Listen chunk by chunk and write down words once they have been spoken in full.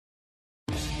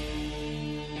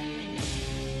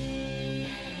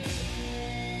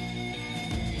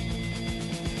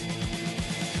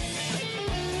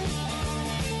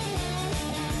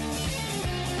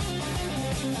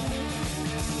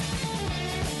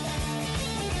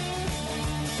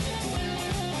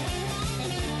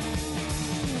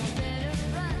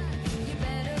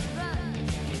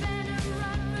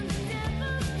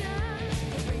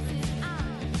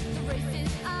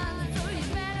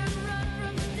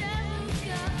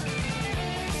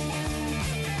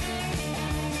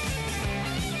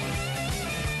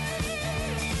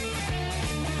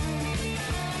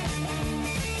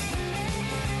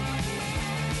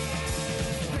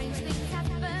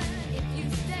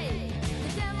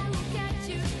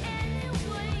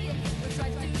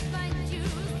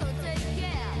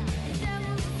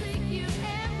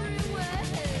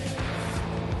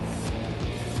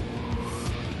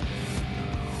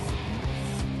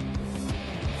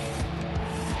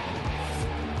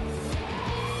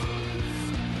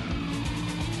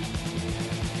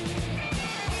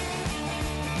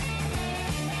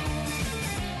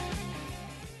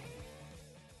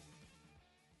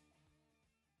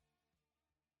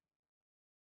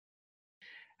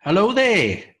Hello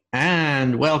there,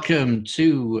 and welcome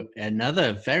to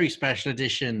another very special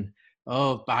edition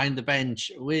of Behind the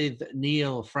Bench with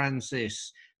Neil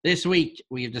Francis. This week,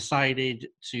 we've decided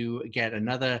to get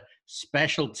another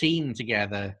special team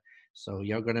together. So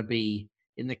you're going to be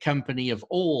in the company of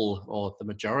all, or the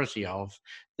majority of,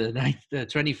 the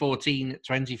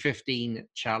 2014-2015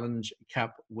 Challenge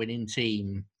Cup winning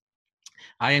team.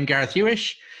 I am Gareth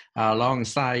Hewish,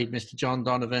 alongside Mr. John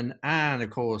Donovan, and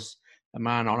of course, a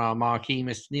man on our marquee,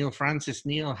 Mr. Neil Francis.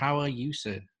 Neil, how are you,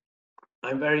 sir?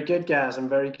 I'm very good, Gaz. I'm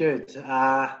very good.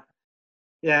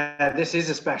 This is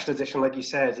a special edition, like you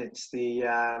said. It's the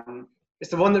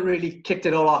one that really kicked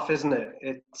it all off, isn't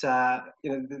it?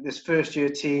 This first year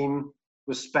team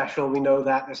was special. We know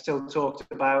that they're still talked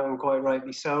about, and quite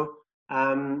rightly so.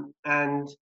 And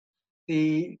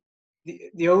the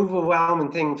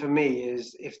overwhelming thing for me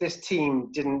is if this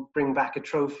team didn't bring back a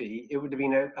trophy, it would have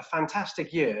been a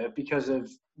fantastic year because of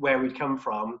where we'd come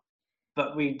from,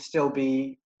 but we'd still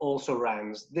be also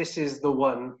rounds. This is the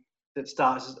one that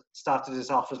started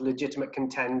us off as legitimate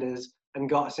contenders and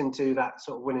got us into that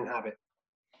sort of winning habit.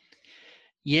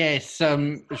 Yes,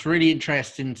 it's really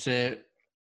interesting to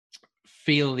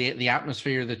feel the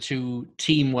atmosphere of the two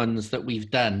team ones that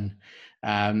we've done.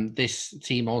 This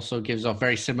team also gives off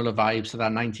very similar vibes to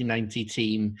that 1990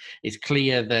 team. It's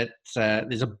clear that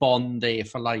there's a bond there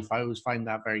for life. I always find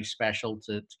that very special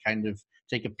to kind of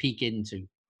take a peek into.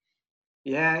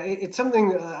 Yeah, it's something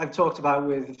that I've talked about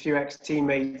with a few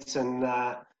ex-teammates, and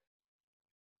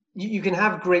you can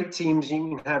have great teams,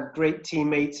 you can have great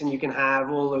teammates, and you can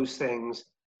have all those things,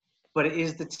 but it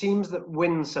is the teams that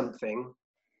win something.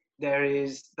 There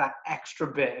is that extra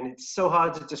bit, and it's so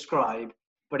hard to describe,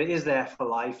 but it is there for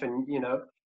life. And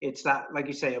it's that, like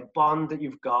you say, a bond that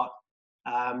you've got,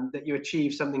 that you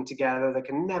achieve something together that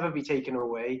can never be taken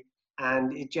away,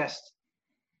 and it just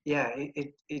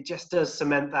does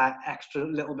cement that extra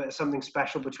little bit of something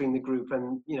special between the group.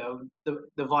 And the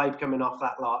vibe coming off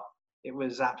that lot, it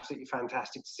was absolutely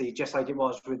fantastic to see, just like it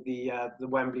was with the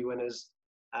Wembley winners,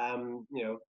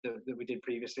 that we did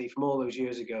previously from all those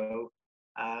years ago.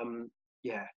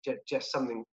 Just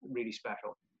something really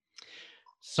special.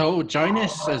 So join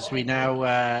us as we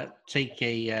now take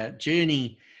a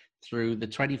journey through the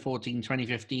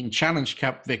 2014-2015 Challenge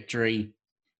Cup victory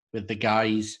with the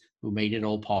guys who made it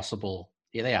all possible.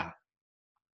 Here they are.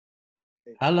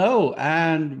 Hello,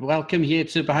 and welcome here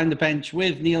to Behind the Bench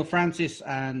with Neil Francis.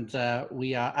 And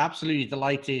we are absolutely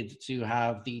delighted to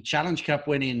have the Challenge Cup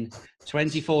winning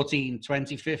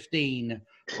 2014-2015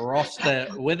 roster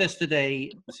with us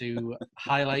today to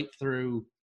highlight through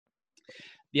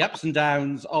the ups and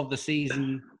downs of the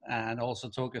season and also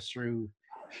talk us through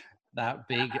that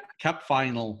big cup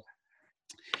final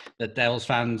that Devils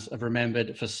fans have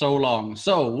remembered for so long.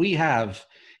 So we have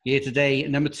here today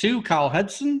number 2, Carl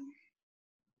Hudson.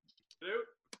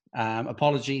 Hello.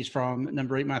 Apologies from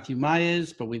number 8, Matthew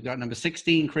Myers, but we've got number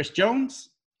 16, Chris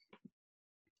Jones.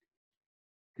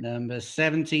 Number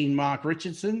 17, Mark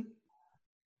Richardson.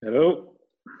 Hello.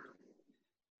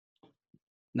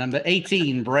 Number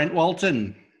 18, Brent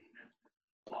Walton.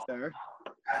 There.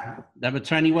 Number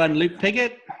 21, Luke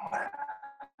Piggott.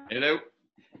 Hello.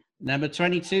 Number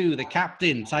 22, the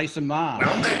captain, Tyson Marsh.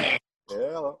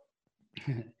 Hello.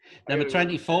 Number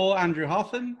 24, Andrew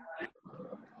Hotham.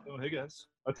 Oh, hey guys.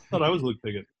 I thought I was Luke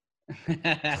Piggott.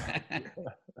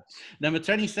 Number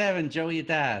 27, Joey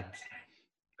Haddad.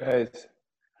 Guys.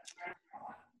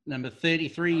 Number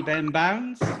 33, Ben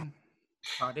Bounds.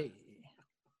 Howdy.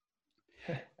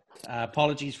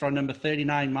 Apologies from number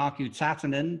 39, Marku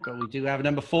Tatanen, but we do have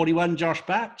number 41, Josh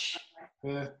Batch.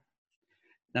 Yeah.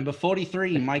 Number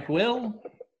 43, Mike Will.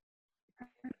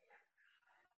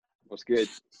 What's good?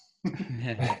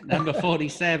 Number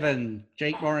 47,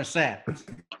 Jake Morissette.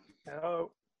 Hello.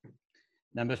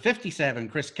 Number 57,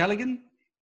 Chris Culligan.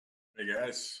 Hey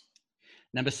guys.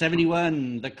 Number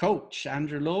 71, the coach,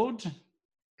 Andrew Lord.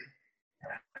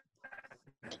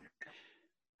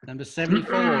 Number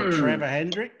 74, Trevor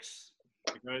Hendricks.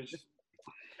 Hey guys.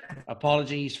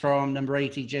 Apologies from number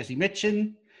 80, Jesse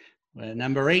Mitchin.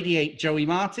 Number 88, Joey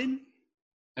Martin.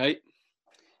 Hey.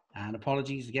 And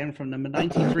apologies again from number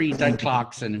 93, Doug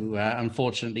Clarkson, who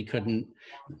unfortunately couldn't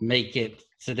make it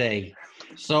today.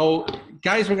 So,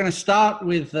 guys, we're going to start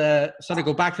with sort of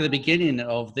go back to the beginning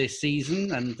of this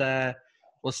season, and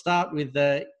we'll start with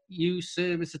you,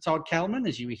 sir, Mr. Todd Kelman,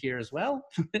 as you were here as well,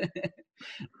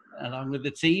 along with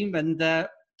the team. And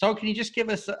Todd, can you just give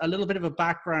us a little bit of a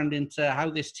background into how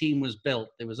this team was built?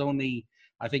 There was only,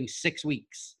 I think, 6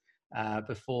 weeks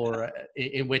before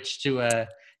in which to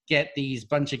get these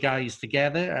bunch of guys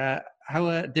together.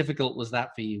 How difficult was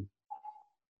that for you?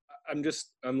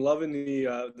 I'm loving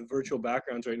the virtual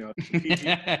backgrounds right now.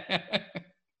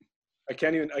 I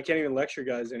can't even lecture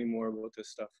guys anymore about this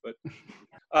stuff. But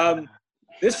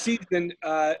this season,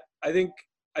 I think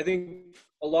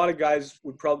a lot of guys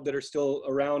would probably that are still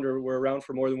around or were around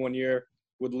for more than 1 year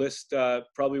would list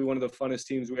probably one of the funnest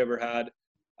teams we ever had.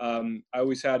 I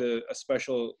always had a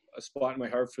spot in my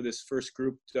heart for this first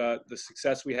group. The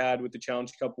success we had with the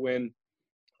Challenge Cup win,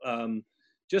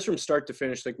 just from start to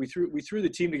finish. Like we threw the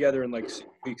team together in like 6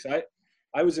 weeks.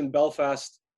 I was in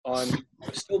Belfast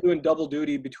still doing double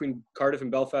duty between Cardiff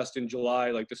and Belfast in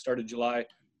July, like the start of July.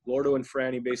 Lordo and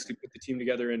Franny basically put the team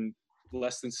together in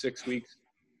less than 6 weeks.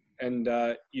 And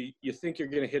you think you're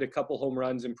going to hit a couple home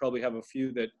runs and probably have a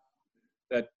few that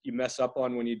you mess up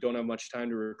on when you don't have much time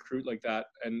to recruit like that.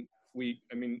 And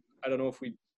I don't know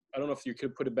if you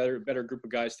could put a better group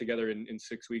of guys together in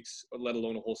 6 weeks, let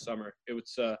alone a whole summer. It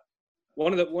was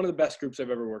one of the best groups I've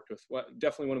ever worked with.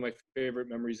 Definitely one of my favorite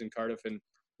memories in Cardiff. And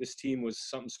this team was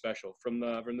something special from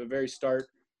the very start.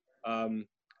 I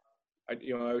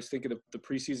was thinking of the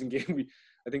preseason game.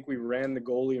 I think we ran the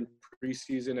goalie in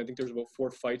preseason. I think there was about 4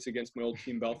 fights against my old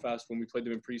team Belfast when we played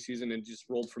them in preseason, and just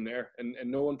rolled from there. And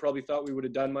no one probably thought we would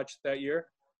have done much that year.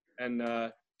 And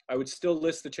I would still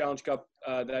list the Challenge Cup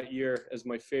that year as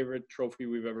my favorite trophy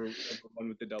we've ever won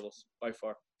with the Devils, by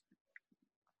far.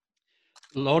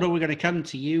 Lordo, we're going to come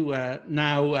to you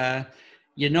now.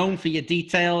 You're known for your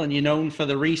detail, and you're known for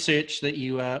the research that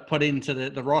you put into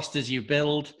the rosters you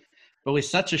build. But with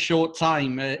such a short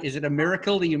time, is it a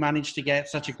miracle that you managed to get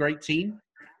such a great team?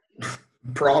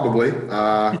 Probably.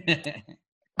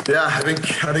 Yeah, I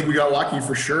think we got lucky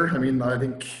for sure. I mean, I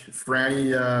think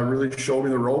Franny really showed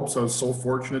me the ropes. I was so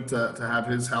fortunate to have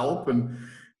his help, and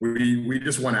we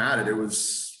just went at it. It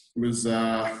was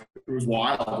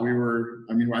wild.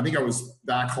 I think I was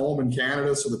back home in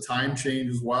Canada, so the time change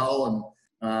as well,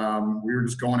 and we were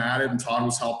just going at it, and Todd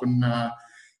was helping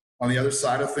on the other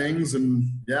side of things. And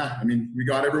yeah, I mean, we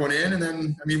got everyone in, and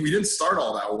then, I mean, we didn't start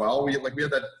all that well. We had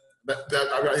that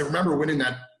I remember winning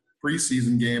that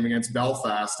preseason game against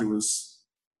Belfast. It was,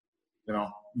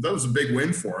 that was a big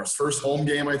win for us. First home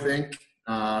game, I think.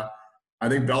 I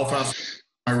think Belfast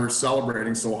and I were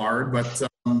celebrating so hard, but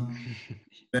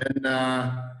then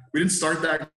we didn't start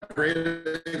that great.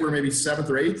 I think we're maybe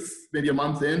 7th or 8th, maybe a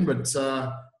month in, but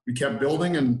we kept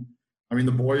building. And I mean,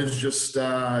 the boys just,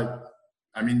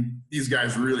 these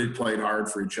guys really played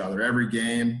hard for each other every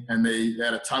game, and they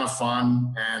had a ton of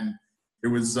fun. And it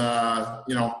was, it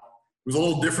was a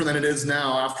little different than it is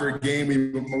now. After a game,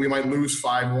 we might lose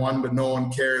 5-1, but no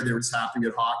one cared. They were just happy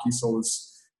at hockey. So it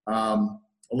was a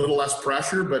little less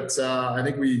pressure, but I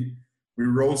think we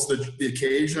rose to the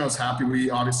occasion. I was happy we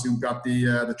obviously got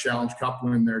the Challenge Cup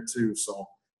win there too. So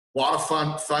a lot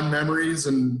of fun memories,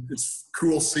 and it's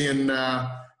cool seeing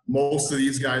most of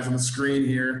these guys on the screen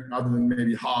here, other than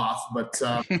maybe Hoff, but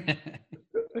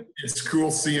it's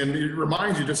cool seeing. It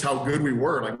reminds you just how good we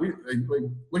were. Like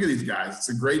look at these guys. It's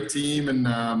a great team, and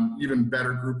even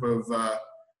better group of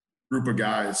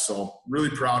guys. So really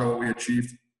proud of what we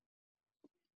achieved.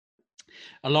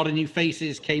 A lot of new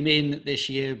faces came in this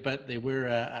year, but there were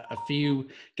a few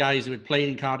guys who had played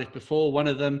in Cardiff before. One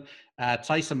of them,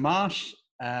 Tyson Marsh.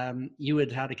 You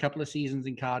had a couple of seasons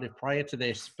in Cardiff prior to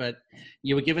this, but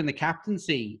you were given the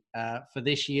captaincy for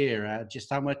this year. Just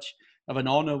how much of an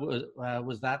honor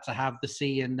was that to have the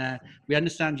C? And we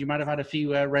understand you might have had a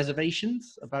few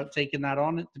reservations about taking that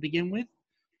on to begin with.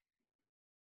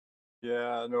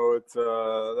 Yeah, no, it's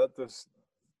that just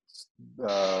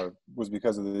was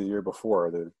because of the year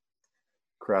before, the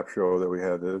crap show that we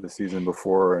had the season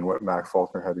before, and what Mac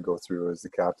Faulkner had to go through as the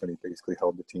captain. He basically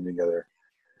held the team together.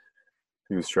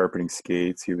 He was sharpening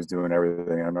skates. He was doing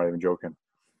everything. I'm not even joking.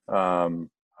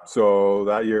 So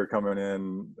that year coming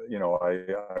in, I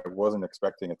wasn't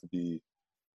expecting it to be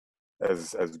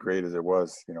as great as it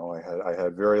was. I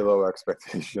had very low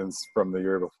expectations from the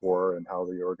year before and how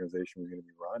the organization was going to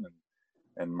be run,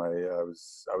 and I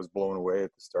was blown away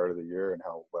at the start of the year and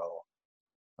how well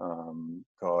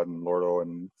Todd and Lordo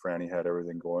and Franny had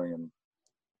everything going.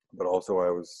 But also my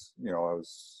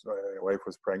wife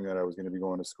was pregnant. I was going to be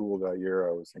going to school that year.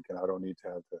 I was thinking, I don't need to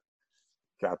have the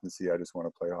captaincy. I just want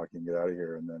to play hockey and get out of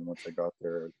here. And then once I got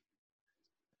there,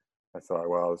 I thought,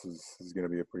 wow, this is going to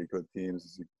be a pretty good team. This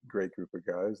is a great group of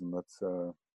guys, and let's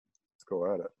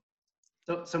go at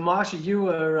it. So Marsha, you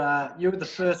were the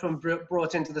first one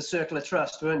brought into the circle of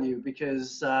trust, weren't you?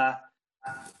 Because I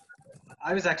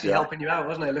was actually helping you out,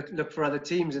 wasn't I? Look for other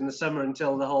teams in the summer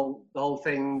until the whole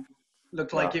thing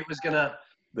looked like it was gonna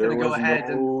go ahead.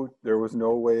 There was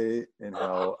no way in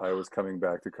hell I was coming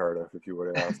back to Cardiff if you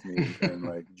would have asked me in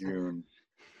like June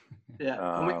Yeah.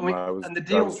 And the I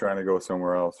deal. was trying to go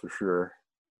somewhere else for sure.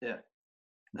 Yeah.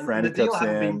 And Franny the deal kept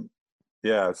hadn't saying, been.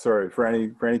 yeah, sorry.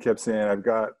 Franny kept saying, I've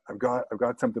got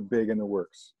something big in the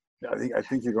works. I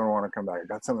think you're going to want to come back. I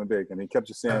got something big. And he kept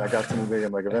just saying, I got something big.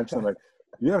 And like, eventually I'm like,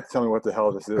 you have to tell me what the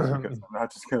hell this is, because I'm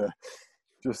not just going to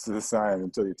just sign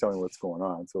until you tell me what's going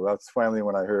on. So that's finally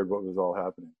when I heard what was all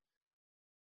happening.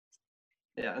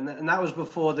 Yeah. And that was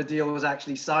before the deal was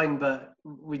actually signed, but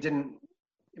we didn't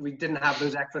have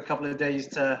those extra couple of days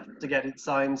to get it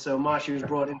signed. So Marshy was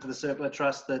brought into the circle of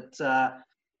trust that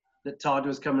Todd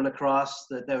was coming across,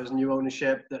 that there was new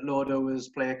ownership, that Lordo was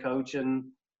player coach, and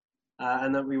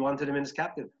that we wanted him in as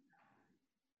captain.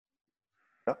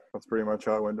 Yeah, that's pretty much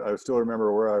how it went. I still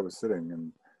remember where I was sitting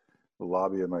in the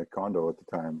lobby of my condo at the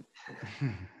time,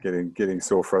 getting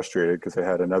so frustrated because I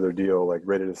had another deal like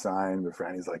ready to sign, but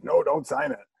Franny's like, no, don't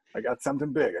sign it. I got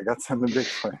something big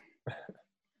for you.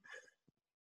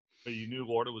 But you knew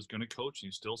Lorda was going to coach and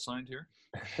you still signed here?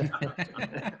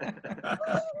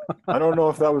 I don't know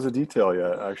if that was a detail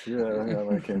yet, actually. Yeah, that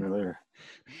might came in later.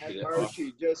 And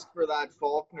Marshy, just for that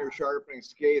Faulkner sharpening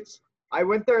skates, I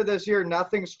went there this year.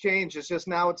 Nothing's changed. It's just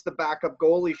now it's the backup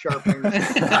goalie sharpening the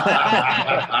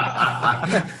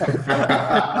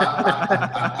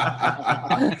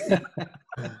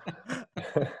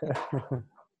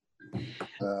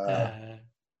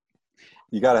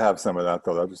You got to have some of that,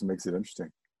 though. That just makes it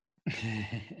interesting.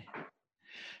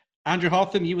 Andrew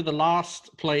Hotham, you were the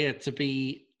last player to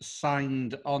be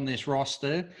signed on this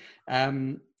roster.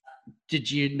 Did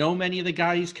you know many of the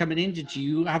guys coming in? Did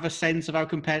you have a sense of how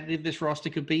competitive this roster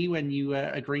could be when you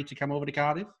agreed to come over to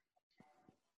Cardiff?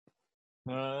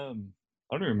 I don't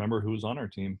even remember who was on our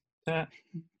team.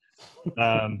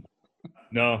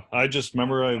 No, I just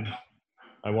remember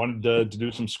I wanted to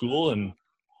do some school, and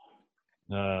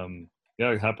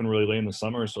it happened really late in the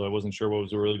summer, so I wasn't sure what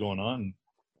was really going on.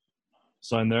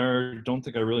 Signed there. Don't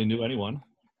think I really knew anyone.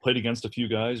 Played against a few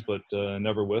guys, but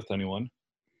never with anyone.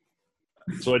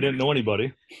 So I didn't know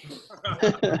anybody.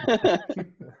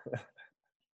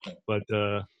 But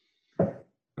yeah,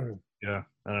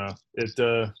 I don't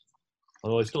know.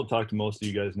 Although I still talk to most of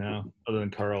you guys now, other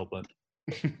than Carl, but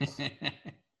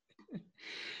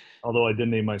although I did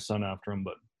name my son after him,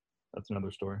 but that's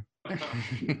another story.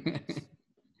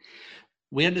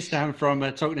 We understand from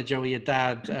talking to Joey, your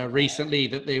dad, recently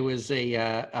that there was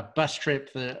a bus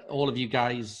trip that all of you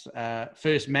guys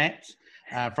first met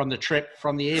from the trip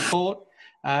from the airport.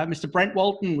 Mr. Brent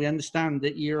Walton, we understand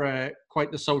that you're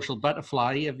quite the social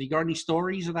butterfly. Have you got any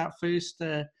stories of that first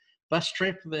bus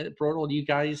trip that brought all you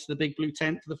guys to the Big Blue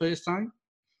Tent for the first time?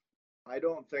 I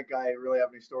don't think I really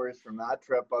have any stories from that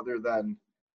trip other than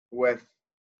with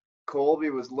Colby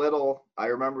was little. I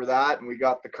remember that, and we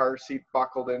got the car seat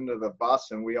buckled into the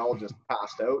bus, and we all just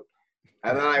passed out.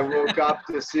 And then I woke up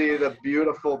to see the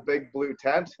beautiful Big Blue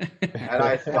Tent, and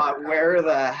I thought, where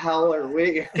the hell are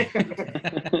we?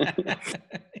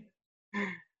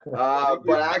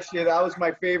 But actually, that was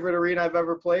my favorite arena I've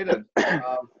ever played in.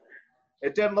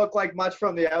 It didn't look like much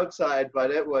from the outside, but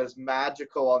it was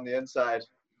magical on the inside.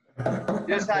 You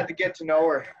just had to get to know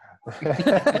her.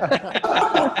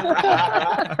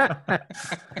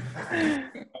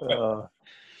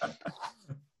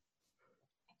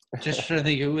 Just trying to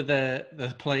think who were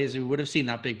the players who would have seen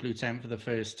that Big Blue Tent for the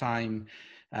first time.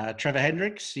 Trevor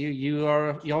Hendricks, you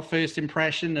are your first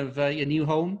impression of your new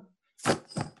home?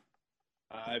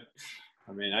 I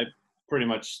mean, I pretty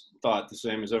much thought the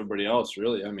same as everybody else,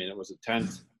 really. I mean, it was a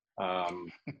tent.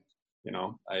 You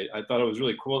know, I thought it was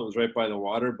really cool. It was right by the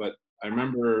water, but I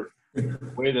remember the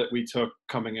way that we took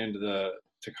coming into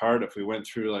to Cardiff. We went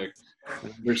through, like,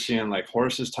 we're seeing like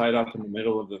horses tied up in the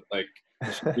middle of the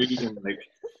street, and like,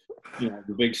 you know,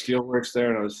 the big steelworks there,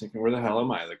 and I was thinking, where the hell am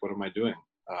I? Like, what am I doing?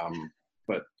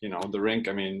 But you know, the rink,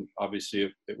 I mean,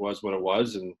 obviously it was what it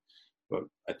was, but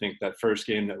I think that first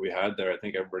game that we had there, I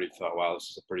think everybody thought, wow, this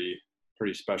is a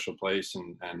pretty special place,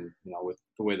 and you know, with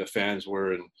the way the fans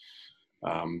were, and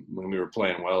when we were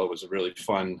playing well, it was a really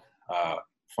fun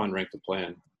rink to play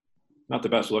in. Not the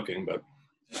best looking, but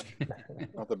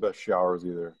not the best showers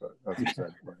either. But that's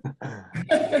exciting.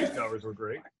 The showers were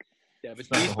great. Yeah, but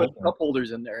you put cup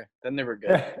holders in there, then they were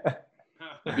good.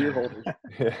 Beer holders.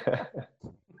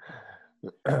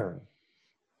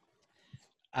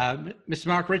 Mr.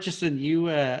 Mark Richardson, you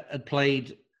had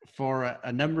played for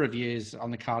a number of years on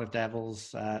the Cardiff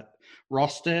Devils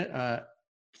roster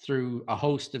through a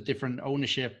host of different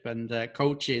ownership and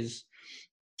coaches.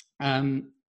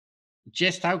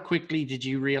 Just how quickly did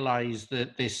you realize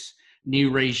that this new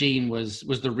regime was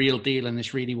the real deal, and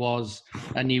this really was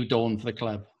a new dawn for the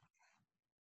club?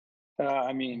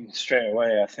 I mean, straight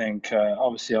away, I think,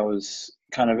 obviously I was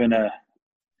kind of in a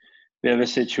bit of a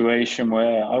situation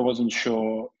where I wasn't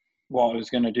sure what I was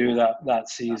going to do that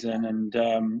season, and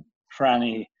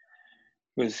Franny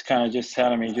was kind of just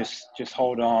telling me just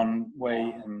hold on,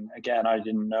 wait. And again, I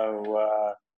didn't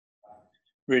know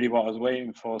really what I was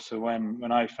waiting for. So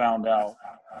when I found out,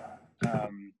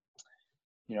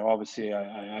 obviously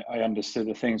I understood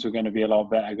that things were going to be a lot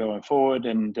better going forward,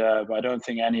 and but I don't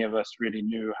think any of us really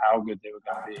knew how good they were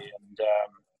going to be.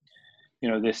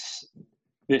 And this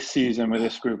season with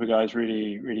this group of guys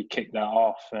really kicked that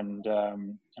off, and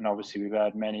obviously we've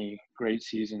had many great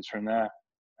seasons from there.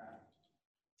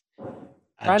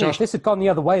 Randy, if this had gone the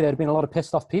other way, there'd have been a lot of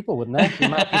pissed off people, wouldn't there? The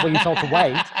amount of people you told to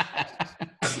wait.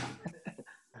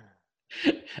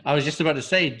 I was just about to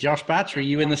say, Josh Batch, were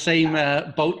you in the same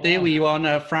boat there? Were you on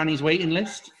Franny's waiting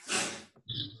list?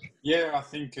 Yeah, I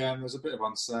think there's a bit of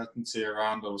uncertainty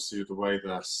around, obviously, the way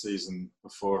the season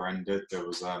before ended. There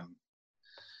was a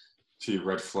few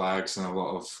red flags and a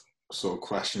lot of sort of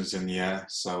questions in the air.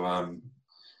 So, I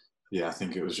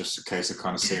think it was just a case of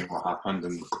kind of seeing what happened.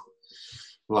 And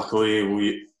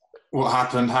luckily, what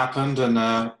happened,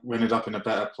 and we ended up in a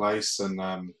better place.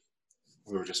 And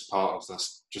we were just part of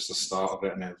this, just the start of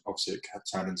it, and obviously it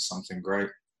turned into something great.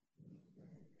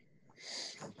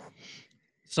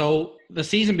 So the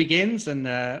season begins, and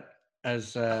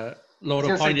as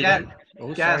Laura pointed out,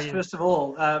 Gaz, first of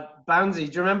all, Bouncy,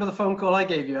 do you remember the phone call I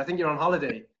gave you? I think you're on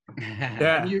holiday.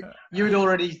 Yeah. You had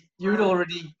already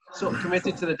sort of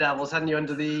committed to the Devils, hadn't you,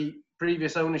 under the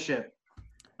previous ownership?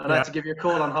 And I had to give you a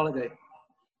call on holiday.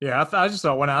 Yeah, I just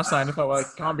thought when I signed, I thought, well, it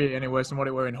can't be any worse than what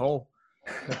it were in Hull.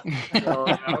 So,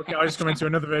 okay, I'll just come into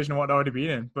another version of what I'd already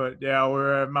been in. But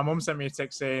yeah, my mum sent me a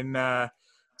text saying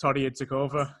Toddy had took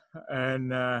over,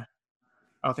 and I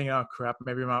think, oh crap,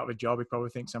 maybe I'm out of a job. He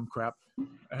probably thinks I'm crap.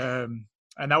 And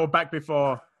that was back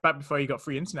before you got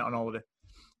free internet on holiday.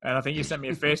 And I think you sent me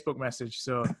a Facebook message.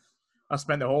 So I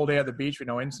spent the whole day at the beach with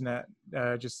no internet,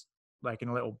 just like in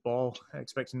a little ball,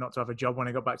 expecting not to have a job when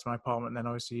I got back to my apartment. And then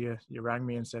obviously you rang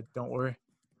me and said, "Don't worry."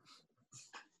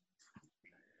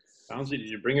 Bouncy, did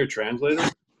you bring your translator?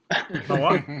 Oh,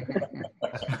 what?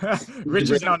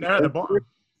 Richard's down there at the bottom.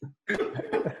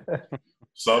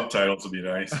 Subtitles would be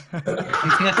nice.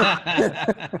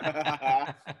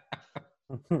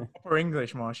 For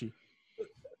English, Marshy.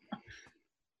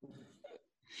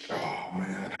 Oh,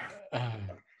 man.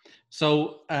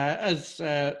 So as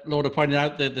Laura pointed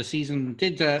out, the season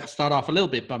did start off a little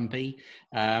bit bumpy,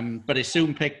 but it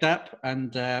soon picked up,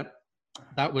 and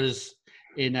that was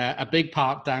in a big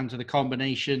part down to the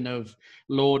combination of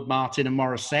Lord, Martin and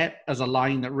Morissette as a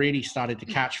line that really started to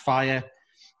catch fire.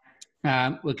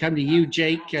 We'll come to you,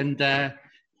 Jake, and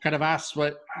kind of ask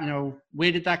where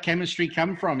did that chemistry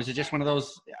come from? Is it just one of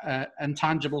those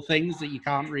intangible things that you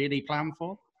can't really plan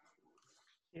for?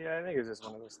 Yeah, I think it's just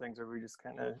one of those things where we just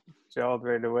kind of gelled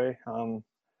right away.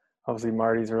 Obviously,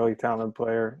 Marty's a really talented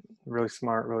player, really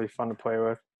smart, really fun to play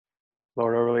with.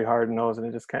 Laura really hard-nosed, and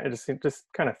it just kind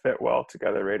of fit well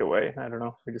together right away. I don't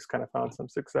know. We just kind of found some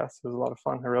success. It was a lot of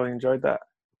fun. I really enjoyed that.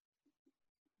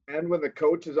 And when the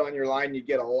coach is on your line, you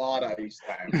get a lot of ice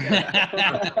time.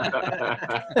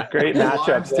 Great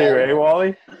matchups too, eh,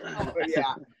 Wally?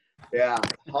 Yeah.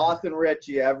 Hoth and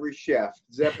Richie every shift,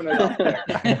 zipping it up there.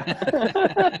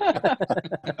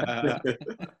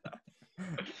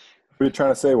 What are you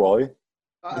trying to say, Wally?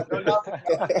 No, nothing.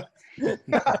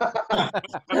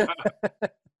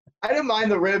 I didn't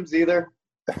mind the ribs either.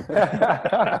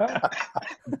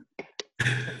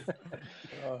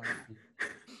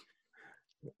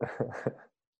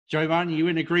 Joey Martin, you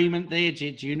in agreement there?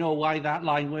 Do you know why that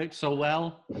line works so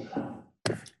well?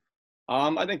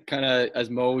 I think kind of, as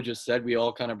Mo just said, we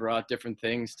all kind of brought different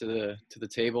things to the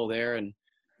table there. And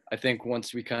I think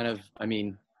once we kind of,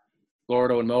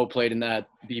 Lordo and Mo played in that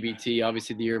BBT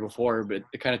obviously the year before, but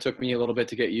it kind of took me a little bit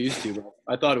to get used to. But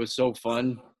I thought it was so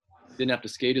fun. Didn't have to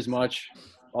skate as much,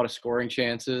 a lot of scoring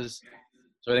chances.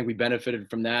 So I think we benefited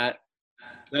from that.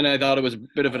 Then I thought it was a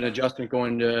bit of an adjustment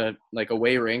going to like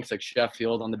away rinks like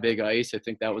Sheffield on the big ice. I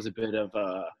think that was a bit of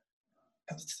I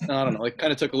don't know, it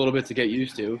kind of took a little bit to get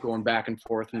used to going back and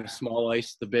forth from the small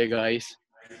ice to the big ice.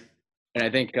 And I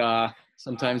think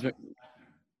sometimes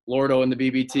Lordo and the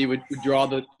BBT would draw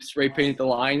the spray paint the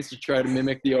lines to try to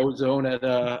mimic the ozone at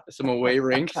some away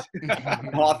rinks.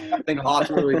 I think Hoth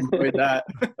really enjoyed that.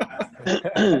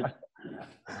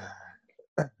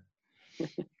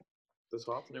 Does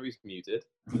Hoth know he's muted?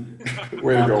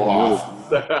 Way to go,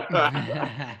 Hoth.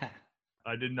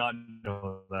 I did not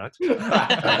know that.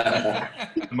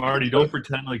 Marty, don't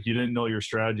pretend like you didn't know your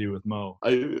strategy with Mo.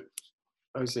 I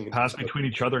was thinking pass between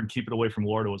each other and keep it away from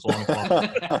Lordo as long as possible.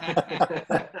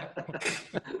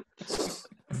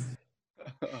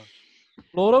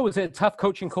 Lordo, was it a tough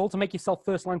coaching call to make yourself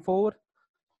first line forward?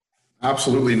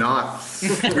 Absolutely not.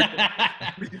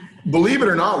 Believe it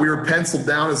or not, we were penciled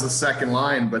down as the second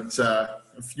line, but a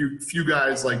few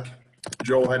guys like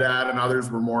Joe Haddad and others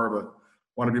were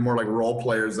want to be more like role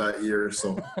players that year,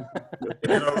 so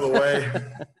get out of the way.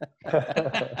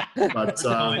 But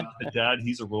Dad,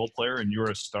 he's a role player, and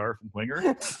you're a star from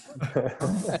Winger.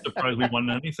 Surprised we won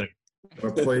anything.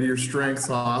 Play to your strengths,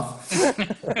 Hoff.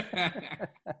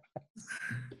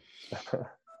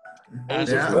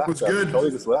 Yeah, it was good. It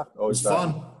was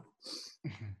fun.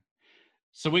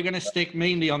 So we're going to stick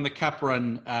mainly on the cup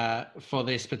run for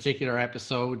this particular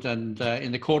episode. And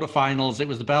in the quarterfinals, it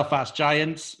was the Belfast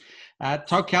Giants.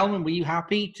 Todd Kelman, were you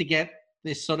happy to get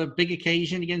this sort of big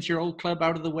occasion against your old club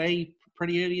out of the way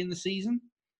pretty early in the season?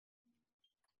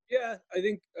 Yeah, I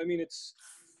mean, it's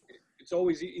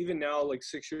always, even now, like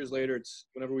 6 years later, it's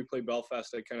whenever we play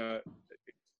Belfast, I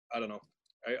don't know.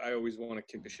 I always want to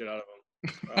kick the shit out of them.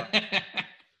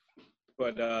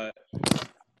 But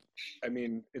I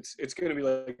mean, it's going to be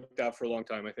like that for a long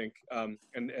time, I think. And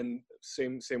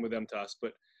same with them to us.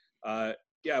 But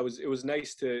yeah, it was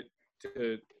nice to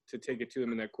take it to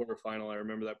them in that quarterfinal. I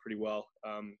remember that pretty well.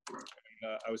 And,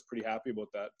 I was pretty happy about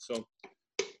that. So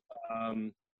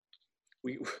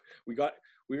we're going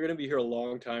to be here a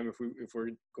long time if we're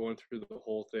going through the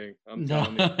whole thing. I'm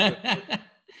telling you.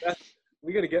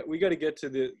 We got to get to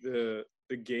the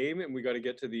game, and we got to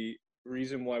get to the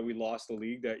reason why we lost the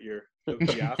league that year.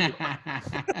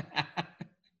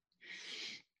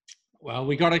 Well,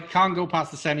 can't go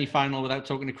past the semi-final without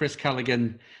talking to Chris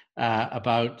Culligan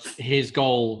about his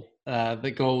goal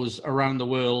that goes around the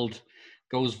world,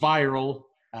 goes viral,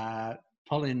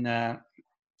 pulling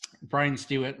Brian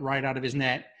Stewart right out of his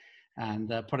net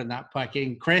and putting that puck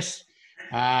in. Chris,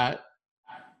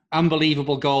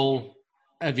 unbelievable goal.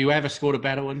 Have you ever scored a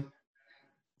better one?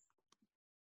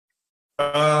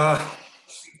 I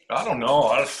don't know.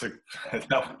 Honestly,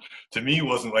 to me, it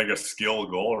wasn't like a skill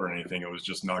goal or anything. It was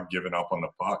just not giving up on the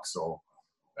puck. So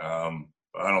I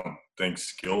don't think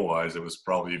skill-wise it was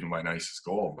probably even my nicest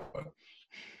goal. But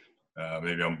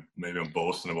maybe I'm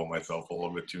boasting about myself a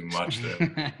little bit too much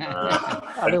there.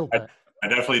 I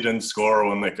definitely didn't score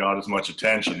one that got as much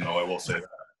attention, though. I will say that.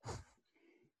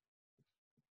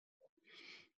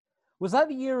 Was that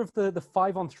the year of the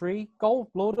 5-on-3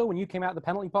 goal, Lordo, when you came out of the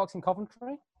penalty box in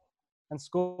Coventry and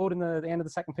scored in the end of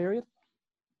the second period?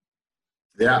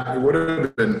 Yeah, it would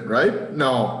have been, right?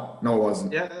 No, it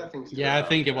wasn't. Yeah, I think so. Yeah, I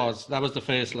think it was. That was the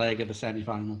first leg of the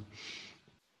semi-final.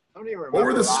 I don't even remember. What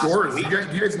were the scores? Do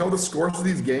you guys know the scores of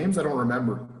these games? I don't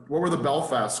remember. What were the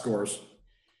Belfast scores?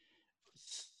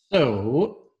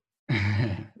 So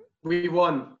we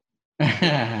won.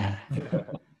 I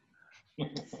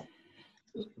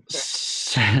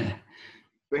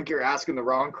think you're asking the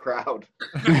wrong crowd.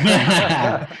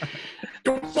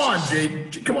 Come on,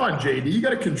 JD. You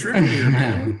got to contribute here,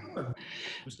 man. I'm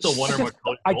still wondering what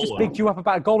goal. I just picked you up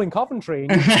about a goal in Coventry.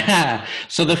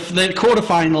 So the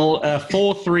quarterfinal,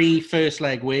 4-3 first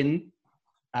leg win,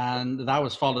 and that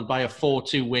was followed by a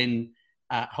 4-2 win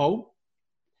at home.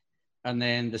 And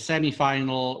then the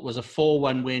semi-final was a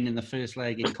 4-1 win in the first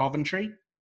leg in Coventry.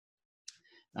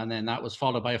 And then that was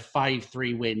followed by a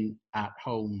 5-3 win at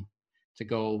home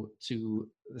to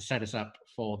set us up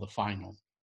for the final.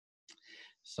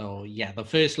 So, yeah, the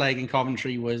first leg in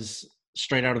Coventry was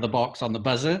straight out of the box on the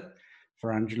buzzer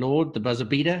for Andrew Lord, the buzzer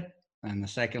beater. And the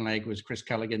second leg was Chris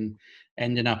Culligan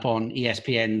ending up on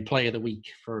ESPN Player of the Week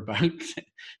for about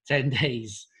 10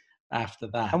 days after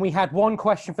that. And we had one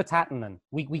question for Tattanen.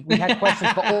 We had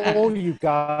questions for all you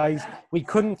guys. We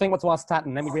couldn't think what to ask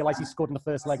Tattanen. Then we realized he scored in the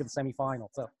first leg of the semi-final.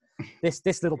 So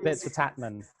this little bit's for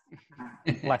Tattanen.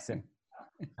 Bless him.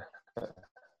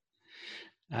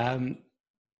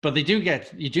 But you do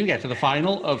get to the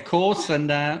final, of course. And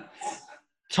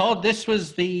Todd, this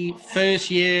was the first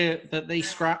year that they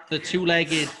scrapped the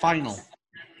two-legged final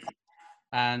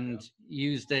and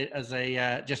used it as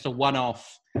just a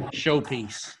one-off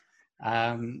showpiece.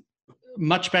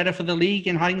 Much better for the league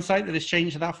in hindsight that it's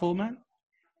changed to that format.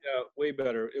 Yeah, way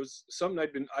better. It was something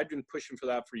I'd been pushing for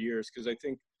that for years, because I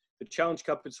think the Challenge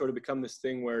Cup had sort of become this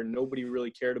thing where nobody really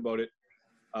cared about it,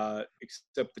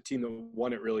 except the team that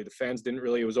won it. Really, the fans didn't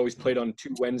really. It was always played on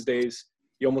 2 Wednesdays.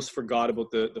 You almost forgot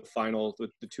about the final,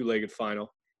 the two-legged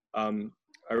final. I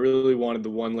really wanted the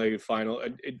one-legged final.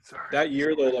 That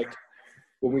year, though, like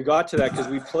when we got to that, because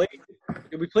we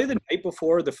played the night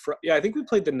before I think we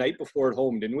played the night before at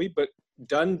home, didn't we? But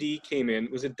Dundee came in.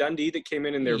 Was it Dundee that came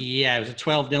in and Yeah, it was a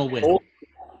 12-0 win.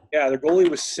 Yeah, their goalie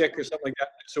was sick or something like that.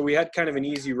 So we had kind of an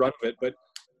easy run of it. But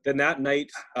then that night,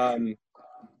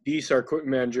 Deese, our equipment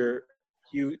manager,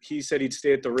 he said he'd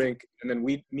stay at the rink, and then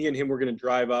me and him were going to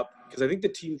drive up, because I think the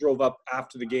team drove up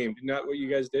after the game. Isn't that what you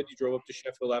guys did? You drove up to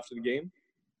Sheffield after the game?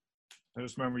 I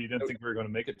just remember you didn't think we were going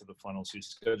to make it to the final, so you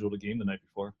scheduled a game the night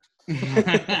before.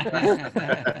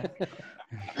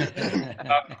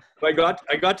 I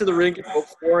got to the rink at about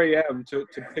 4 a.m. to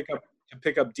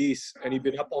pick up Deese, and he'd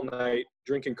been up all night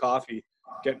drinking coffee,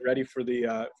 getting ready for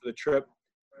the trip,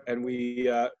 and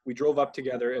we drove up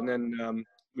together, and then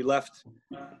we left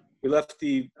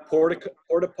the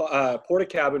porta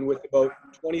cabin with about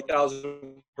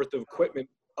 20,000 worth of equipment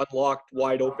unlocked,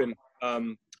 wide open,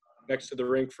 next to the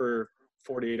rink for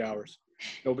 48 hours.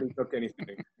 Nobody took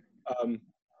anything.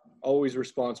 Always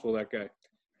responsible, that guy.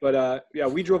 But yeah,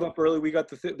 we drove up early. We got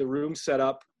the room set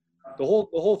up. The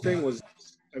whole thing was,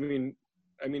 I mean,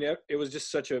 it was just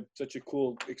such a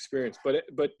cool experience.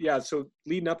 But yeah, so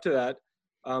leading up to that,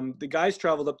 the guys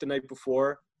traveled up the night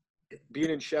before. Being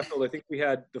in Sheffield, I think we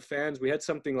had the fans. We had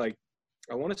something like,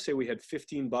 I want to say we had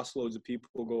 15 busloads of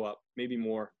people go up, maybe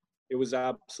more. It was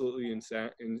absolutely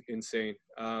insane.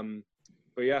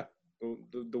 But yeah,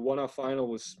 the one-off final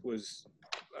was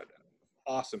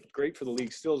awesome. Great for the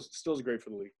league. Still is great for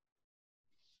the league.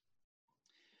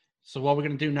 So what we're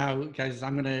going to do now, guys, is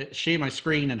I'm going to share my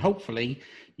screen, and hopefully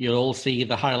you'll all see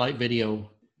the highlight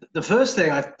video. The first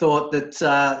thing, I thought that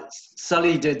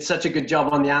Sully did such a good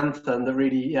job on the anthem that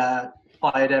really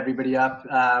fired everybody up.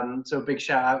 So a big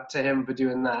shout out to him for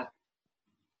doing that.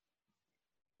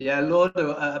 Yeah,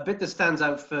 Lordo, a bit that stands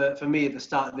out for me at the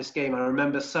start of this game, I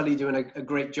remember Sully doing a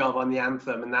great job on the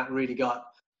anthem, and that really got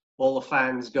all the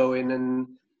fans going. And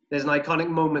there's an iconic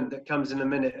moment that comes in a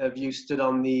minute of you stood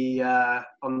on the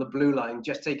blue line,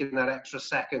 just taking that extra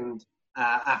second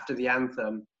after the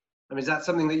anthem. I mean, is that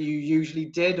something that you usually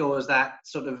did, or is that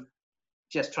sort of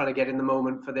just trying to get in the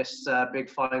moment for this big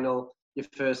final, your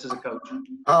first as a coach?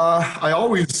 I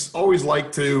always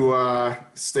like to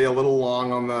stay a little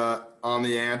long on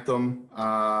the anthem.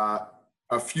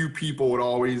 A few people would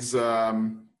always,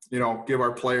 give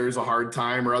our players a hard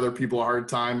time, or other people a hard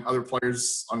time, other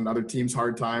players on other teams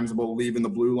hard times about leaving the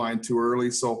blue line too early.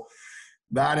 So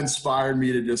that inspired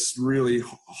me to just really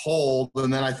hold.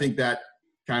 And then I think that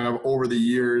kind of over the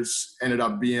years ended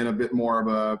up being a bit more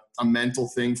of a mental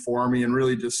thing for me, and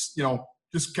really just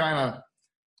kind of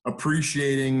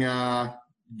appreciating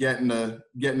getting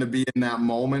to be in that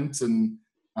moment. And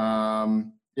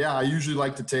yeah, I usually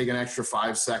like to take an extra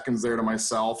 5 seconds there to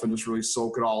myself and just really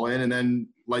soak it all in. And then,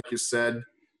 like you said,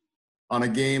 on a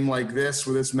game like this,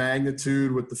 with this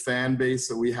magnitude, with the fan base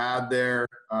that we had there,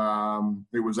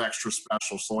 it was extra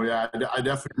special. So yeah, I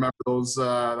definitely remember those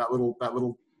that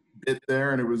little bit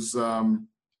there, and it was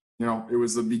it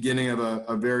was the beginning of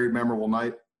a very memorable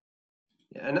night.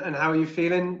 And how are you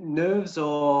feeling? Nerves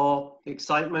or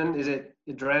excitement? Is it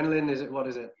adrenaline? What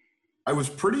is it? I was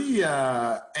pretty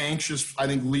anxious, I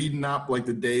think, leading up, like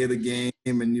the day of the game,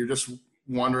 and you're just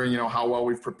wondering, how well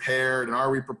we've prepared, and are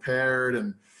we prepared,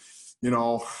 and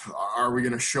are we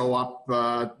going to show up,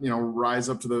 rise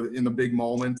up in the big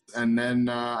moment. And then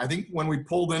I think when we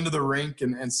pulled into the rink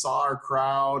and saw our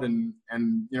crowd, and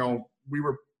we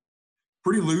were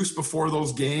pretty loose before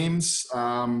those games.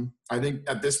 I think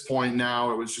at this point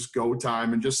now it was just go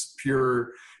time and just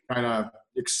pure kind of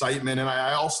excitement. And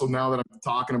I also, now that I'm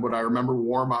talking about it, I remember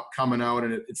warm up coming out,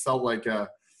 and it felt like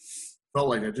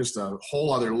just a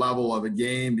whole other level of a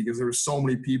game, because there were so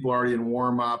many people already in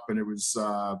warm up, and it was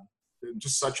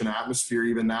just such an atmosphere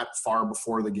even that far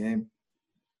before the game.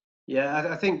 Yeah,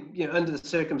 I think, under the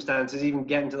circumstances, even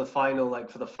getting to the final, like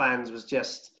for the fans, was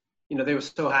just, they were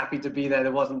so happy to be there.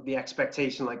 There wasn't the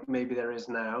expectation like maybe there is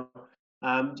now.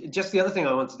 Just the other thing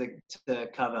I wanted to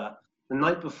cover, the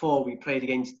night before we played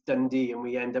against Dundee, and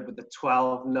we end up with the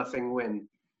 12-0 win,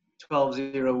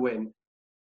 12-0 win.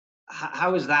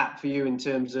 How is that for you in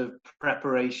terms of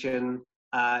preparation?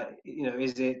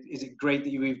 Is it great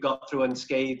that we've got through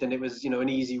unscathed, and it was, an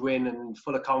easy win and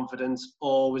full of confidence,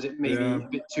 or was it maybe a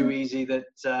bit too easy that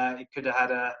it could have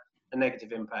had a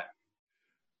negative impact?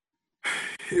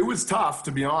 It was tough,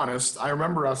 to be honest. I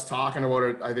remember us talking about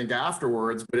it, I think,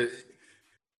 afterwards, but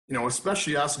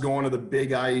especially us going to the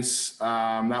big ice,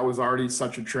 that was already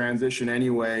such a transition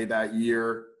anyway that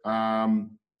year.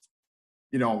 When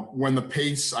the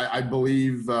pace, I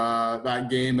believe that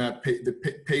game, the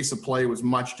pace of play was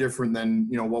much different than,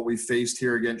 what we faced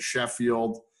here against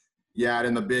Sheffield. Yeah,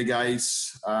 in the big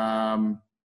ice,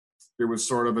 there was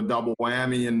sort of a double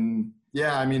whammy. And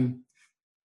yeah,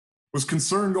 was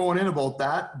concerned going in about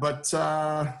that, but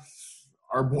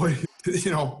our boy,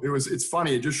 it's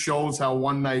funny. It just shows how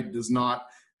one night does not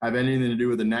have anything to do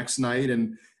with the next night.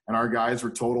 And our guys were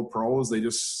total pros. They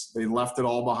left it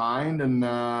all behind. And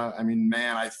I mean,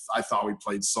 man, I thought we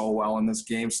played so well in this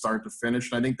game, start to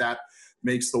finish. And I think that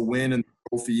makes the win and the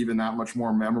trophy even that much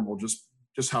more memorable. Just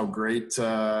how great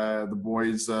the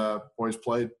boys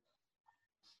played.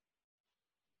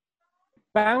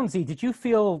 Bouncy, did you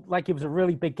feel like it was a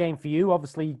really big game for you?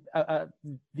 Obviously,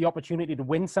 the opportunity to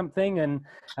win something and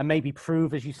maybe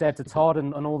prove, as you said, to Todd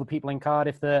and all the people in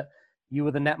Cardiff that you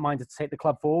were the netminder to take the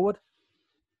club forward?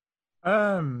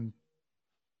 No,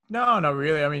 not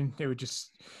really. I mean, it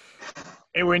was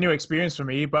a new experience for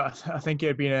me, but I think it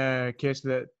had been a case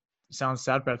that sounds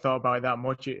sad, but I thought about it that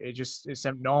much. It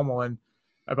seemed normal. And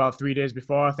about 3 days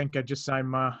before, I think I just signed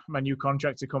my new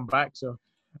contract to come back. So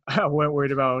I weren't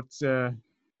worried about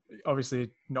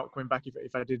obviously not coming back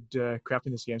if I did crap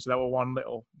in this game. So that was one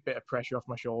little bit of pressure off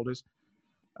my shoulders.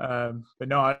 But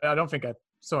no, I don't think I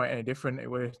saw it any different. It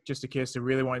was just a case of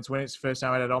really wanting to win. It's the first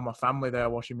time I had all my family there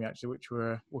watching me, actually, which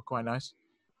were quite nice.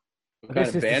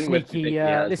 This is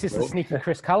the sneaky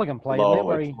Chris Culligan play, isn't it,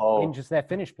 where he injures their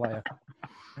Finnish player.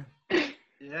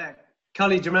 Yeah.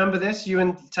 Cully, do you remember this? You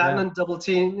and Tatnan double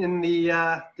team in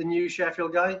the new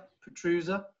Sheffield guy,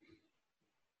 Petruza?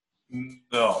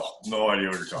 No idea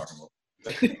what you're talking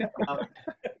about.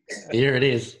 Here it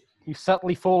is. You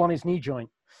subtly fall on his knee joint.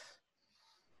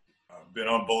 I've been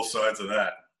on both sides of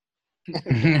that.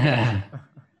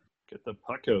 Get the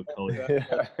puck out, Cully.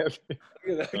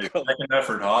 Second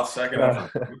effort, Hoss. Second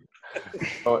effort.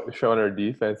 Showing our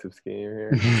defensive scheme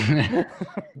here.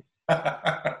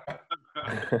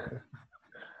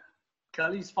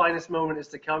 Cully's finest moment is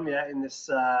to come yet in this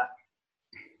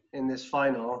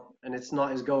final, and it's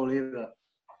not his goal either.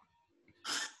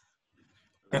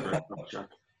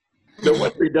 No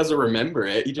wonder he doesn't remember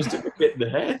it. He just took a hit in the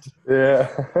head. Yeah.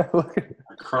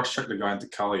 I cross-checked the guy into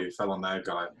Cully. He fell on that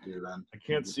guy. Then I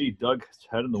can't see Doug's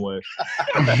head in the way.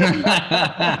 And then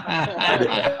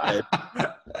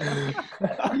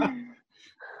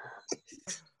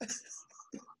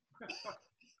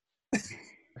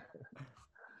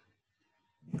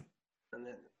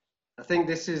I think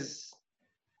this is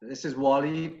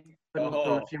Wally putting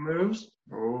a few moves.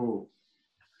 Oh,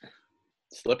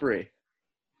 slippery.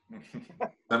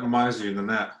 That reminds you of the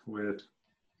net. Weird.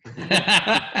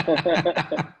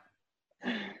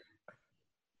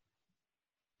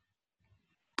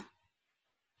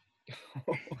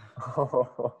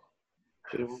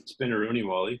 Spin a Rooney,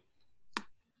 Wally.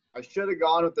 I should have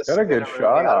gone with the Got a good spinner,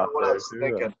 shot I don't know off what I there, was too,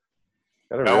 thinking.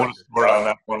 I would have scored on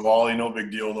that one, Wally. No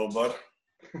big deal, though, bud.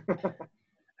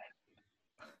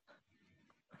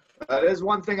 That is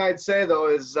one thing I'd say, though,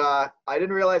 is I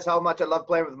didn't realize how much I loved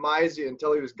playing with Mizey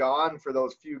until he was gone for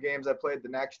those few games I played the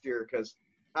next year, because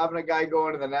having a guy go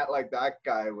into the net like that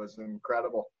guy was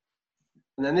incredible.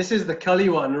 And then this is the Cully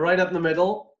one, right up the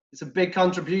middle. It's a big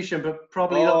contribution, but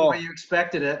probably not the way you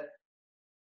expected it.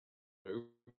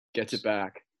 Gets it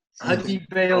back. Huddy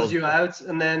bails you out,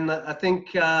 and then I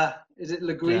think, is it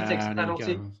Legree takes the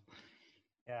penalty?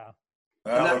 Yeah.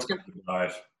 That looks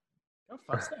nice.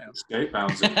 Escape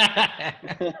bouncing.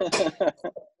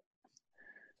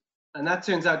 And that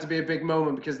turns out to be a big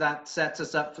moment because that sets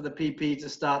us up for the PP to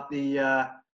start the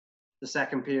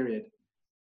second period.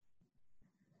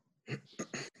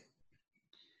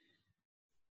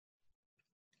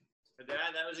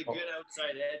 Dad, that was a good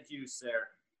outside edge use there.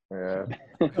 Yeah.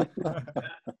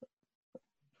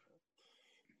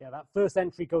 Yeah, that first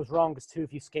entry goes wrong because two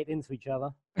of you skate into each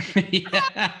other.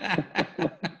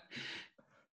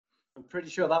 I'm pretty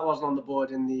sure that wasn't on the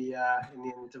board in the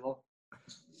interval.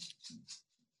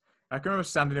 I can remember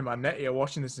standing in my net here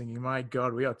watching this thinking, my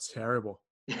God, we are terrible.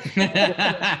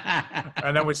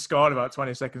 And then we scored about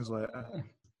 20 seconds later.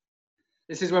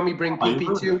 This is when we bring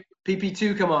PP2.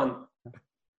 PP2, come on.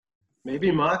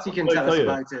 Maybe Marty can tell us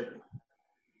about it.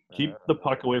 Keep the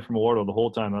puck away from Wardo the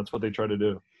whole time. That's what they try to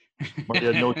do. Marty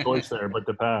had no choice there but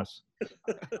to pass.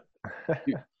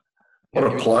 What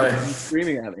a play. He's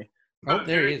screaming at me. Oh,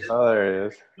 there he is. Oh, there he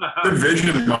is. Good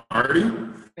vision, Marty.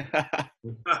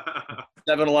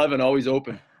 7-Eleven always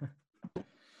open.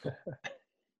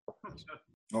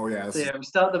 Oh yeah. So yeah, we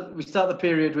start the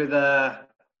period with a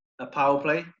power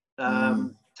play.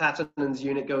 Tattanen's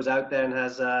unit goes out there and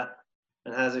has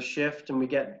a shift, and we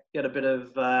get a bit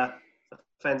of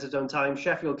offensive zone time.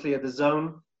 Sheffield clear the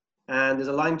zone, and there's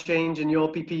a line change, and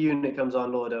your PP unit comes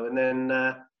on, Lordo, and then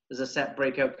there's a set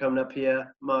breakout coming up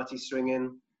here. Marty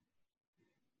swinging,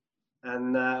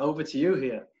 and over to you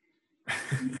here.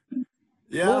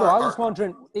 Yeah, Lordo, I was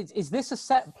wondering, is this a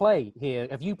set play here?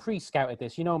 Have you pre-scouted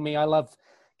this? You know me, I love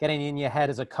getting in your head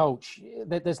as a coach.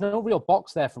 There's no real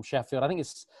box there from Sheffield. I think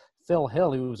it's Phil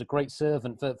Hill, who was a great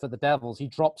servant for the Devils. He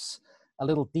drops a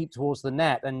little deep towards the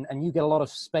net, and you get a lot of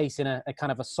space in a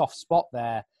kind of a soft spot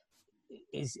there.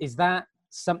 Is that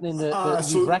something that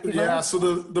you've recognized? Yeah, so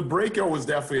the breakout was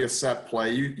definitely a set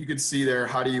play. You could see there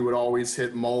Huddy would always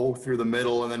hit Mo through the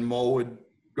middle, and then Mo would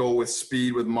go with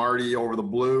speed with Marty over the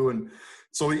blue. And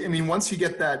so, I mean, once you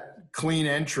get that clean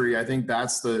entry, I think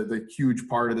that's the huge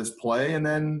part of this play. And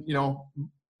then, you know,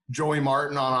 Joey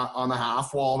Martin on the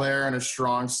half wall there and a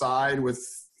strong side with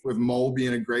Mo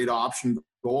being a great option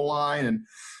goal line, and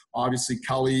obviously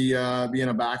Cully being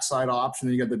a backside option.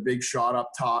 Then you got the big shot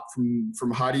up top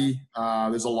from Huddy.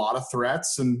 There's a lot of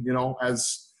threats, and you know,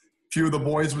 as a few of the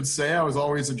boys would say, I was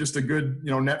always just a good,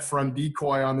 you know, net front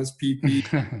decoy on this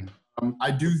PP.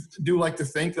 I do like to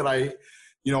think that I,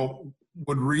 you know,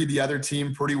 would read the other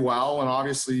team pretty well, and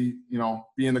obviously, you know,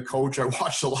 being the coach, I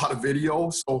watched a lot of video,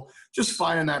 so just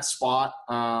finding that spot,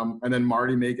 and then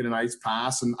Marty making a nice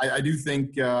pass, and I do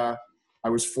think I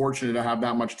was fortunate to have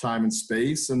that much time and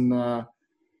space, and it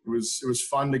was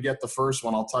fun to get the first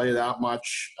one, I'll tell you that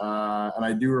much. And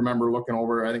I do remember looking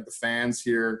over, I think, the fans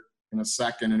here in a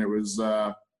second, and it was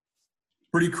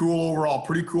pretty cool overall,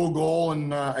 pretty cool goal,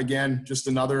 and again, just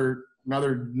another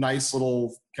nice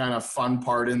little kind of fun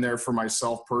part in there for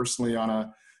myself personally on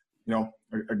a, you know,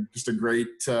 just a great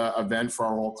event for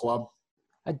our whole club.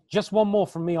 Just one more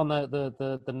from me on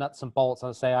the nuts and bolts.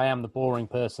 I'll say I am the boring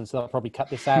person, so I'll probably cut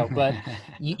this out. But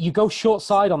you go short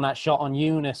side on that shot on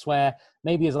Eunice, where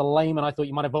maybe as a layman, I thought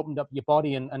you might have opened up your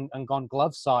body and gone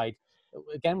glove side.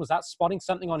 Again, was that spotting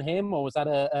something on him, or was that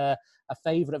a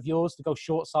favorite of yours to go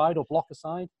short side or blocker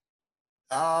side?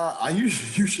 I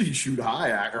usually shoot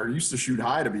high, or used to shoot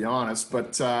high, to be honest.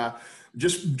 But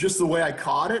just the way I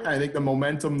caught it, I think the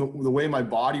momentum, the way my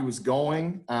body was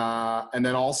going, and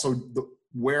then also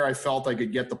where I felt I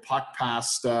could get the puck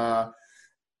past. I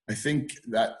think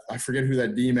that I forget who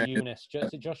that D-man is. Eunice,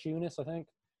 Josh Eunice, I think.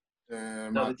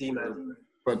 No, the D-man.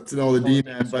 But no, the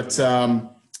D-man. But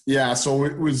yeah, so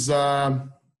it was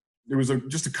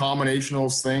just a combination of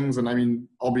those things. And I mean,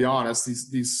 I'll be honest,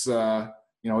 these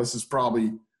you know, this is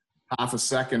probably half a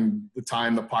second the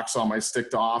time the puck's on my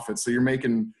stick to off it. So you're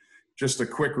making just a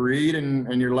quick read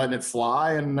and you're letting it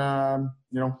fly, and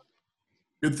you know,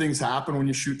 good things happen when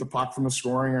you shoot the puck from the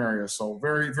scoring area. So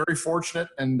very, very fortunate,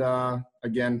 and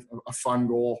again, a fun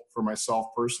goal for myself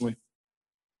personally.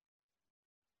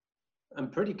 I'm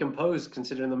pretty composed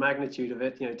considering the magnitude of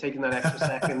it. You know, taking that extra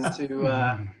second to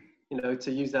you know,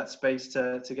 to use that space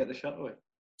to get the shot away.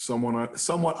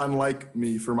 Somewhat unlike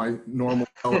me for my normal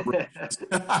celebrations.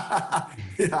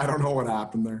 Yeah, I don't know what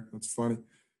happened there. That's funny.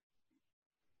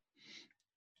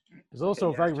 There's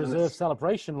also a very reserved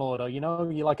celebration, Lordo. You know,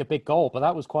 you like a big goal, but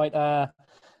that was quite a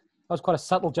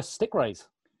subtle just stick raise.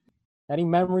 Any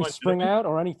memories spring out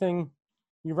or anything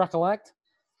you recollect?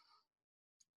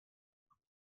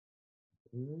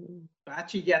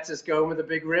 Batchy gets us going with a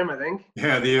big rim, I think.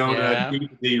 Yeah, the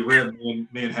rim.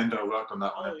 Me and Hendo worked on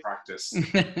that one in practice.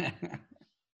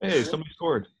 Hey, somebody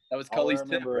scored. That was Cully's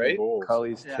tip, right?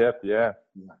 Cully's tip, yeah.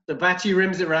 The Batchy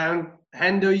rims it round.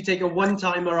 Hendo, you take a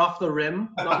one-timer off the rim.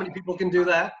 Not many people can do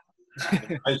that.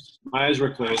 My eyes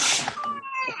were closed.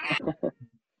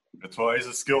 That's why he's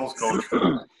a skills coach.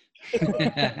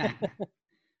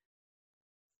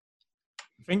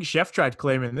 I think Chef tried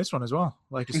claiming this one as well.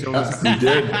 Like he still does. He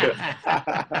did.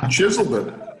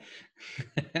 Chiseled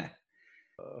it.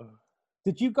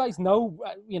 Did you guys know,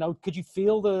 you know, could you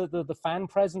feel the fan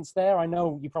presence there? I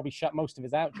know you probably shut most of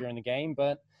it out during the game,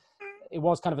 but it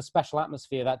was kind of a special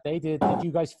atmosphere that day. Did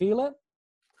you guys feel it?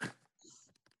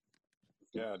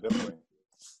 Yeah, definitely.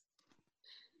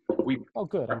 Oh,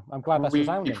 good. I'm glad that's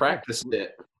resounding. We practiced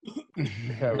it.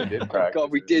 Yeah, we did practice. God,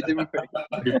 we did, didn't we?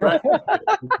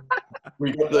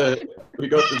 We got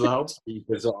the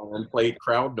loudspeakers on and played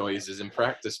crowd noises in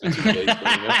practice for 2 days. Was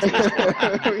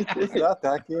that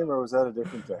that game, or was that a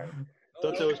different time? I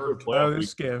thought that was for Oh,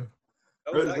 this game.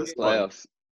 Playoffs.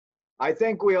 I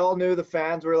think we all knew the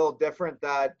fans were a little different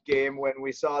that game when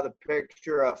we saw the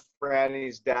picture of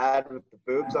Franny's dad with the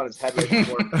boobs on his head.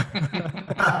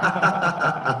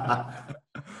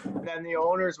 And then the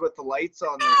owners with the lights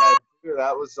on their head too.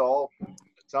 That was all.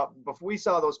 Before we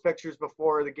saw those pictures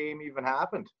before the game even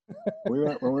happened.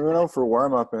 When we went out for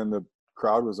warm up and the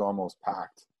crowd was almost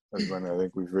packed, that's when I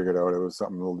think we figured out it was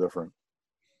something a little different.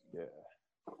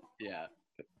 Yeah,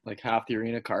 like half the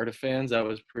arena Cardiff fans. That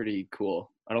was pretty cool.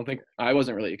 I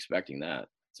wasn't really expecting that,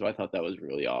 so I thought that was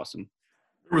really awesome.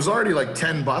 There was already like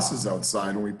 10 buses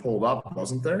outside when we pulled up,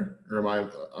 wasn't there? Or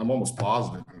I'm almost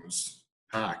positive it was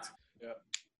packed.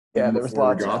 Yeah, there was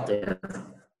lots. Got there.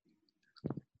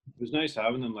 It was nice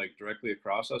having them like directly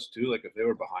across us too. Like if they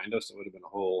were behind us, it would have been a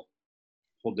whole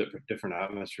whole different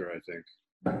atmosphere, I think.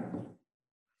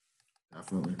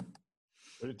 Definitely.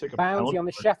 Bounty on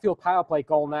the Sheffield power play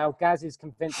goal now. Gaz is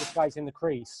convinced this guy's in the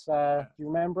crease. Do you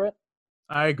remember it?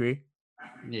 I agree.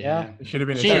 Yeah. It should have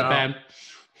been a Shit, shot. man.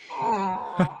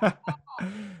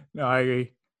 No, I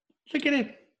agree. Look at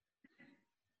it.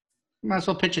 Might as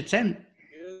well pitch a 10.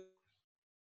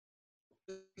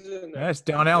 Yeah, it's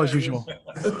Darnell as usual.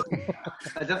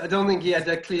 I don't think he had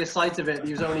a clear sight of it.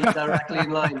 He was only directly in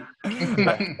line.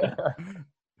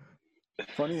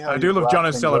 Funny how I do love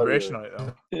John's celebration on it,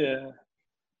 though. Yeah.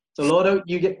 So Lordo,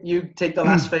 you take the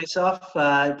last face off.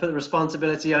 Put the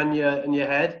responsibility on your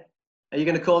head. Are you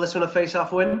going to call this one a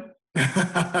face-off win?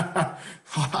 I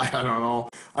don't know.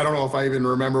 I don't know if I even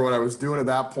remember what I was doing at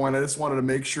that point. I just wanted to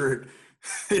make sure it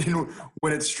didn't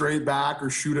win it straight back or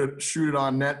shoot it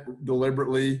on net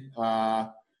deliberately. I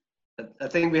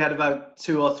think we had about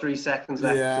 2 or 3 seconds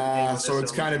left. Yeah, so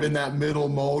it's kind of in that middle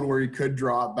mode where he could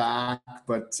draw it back,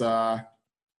 but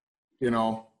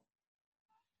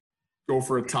go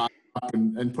for a tie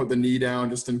and put the knee down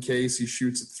just in case he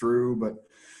shoots it through. But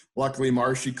luckily,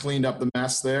 Marshy cleaned up the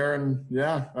mess there, and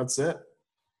yeah, that's it.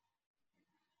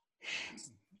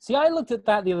 See, I looked at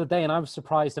that the other day, and I was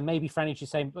surprised, and maybe Franny should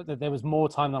say that there was more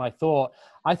time than I thought.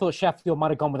 I thought Sheffield might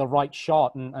have gone with a right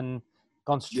shot and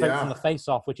gone straight from the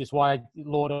face-off, which is why, I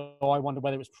wondered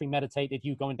whether it was premeditated,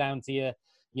 you going down to your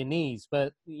knees.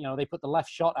 But, they put the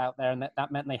left shot out there, and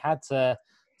that meant they had to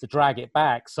drag it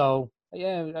back. So,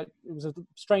 yeah, it was a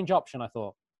strange option, I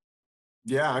thought.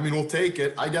 Yeah, I mean, we'll take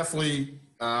it. I definitely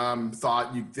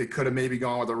thought they could have maybe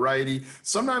gone with a righty.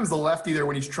 Sometimes the lefty there,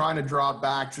 when he's trying to draw it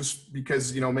back, just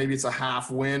because, maybe it's a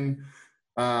half win,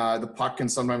 the puck can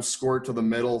sometimes score it to the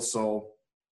middle. So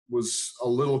was a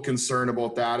little concerned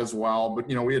about that as well. But,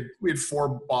 we had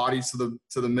 4 bodies to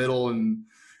the middle, and,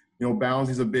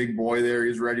 Bounty's a big boy there.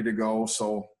 He's ready to go.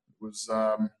 So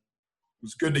it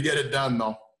was good to get it done,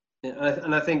 though. Yeah,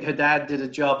 and I think her dad did a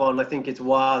job on, I think it's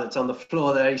that's on the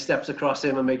floor there. He steps across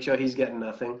him and makes sure he's getting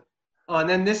nothing. Oh, and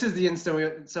then this is the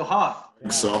instant. So Hoff.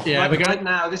 So yeah, right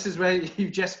now, this is where you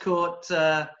just caught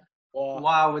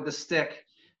Wow with the stick,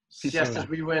 just as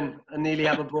we win and nearly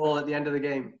have a brawl at the end of the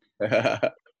game.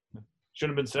 Shouldn't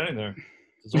have been standing there.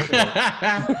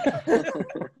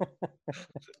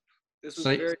 This was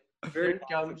very, very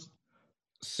comes.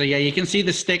 So yeah, you can see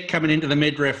the stick coming into the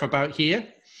midriff about here.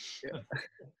 Yeah.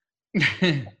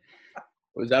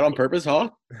 Was that on purpose, huh?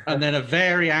 And then a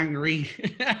very angry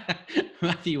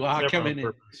Matthew R coming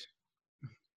in.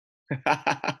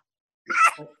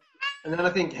 And then I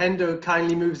think Hendo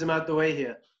kindly moves him out the way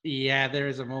here. Yeah, there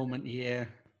is a moment here.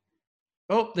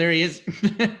 Oh, there he is.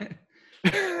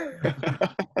 The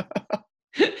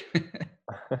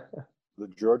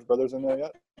George brothers in there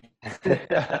yet?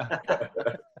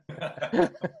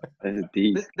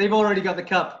 They've already got the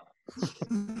cup.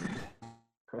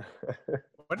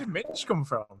 Where did Mitch come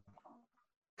from?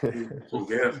 He's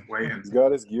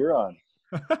got his gear on.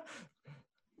 What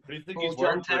do you think he's John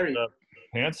wearing Terry. for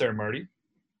pants there, Marty?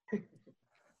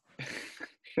 I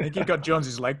think he got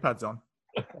Jones's leg pads on.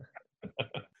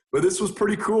 But this was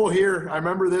pretty cool here. I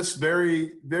remember this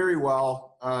very, very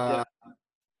well. I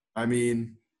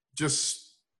mean,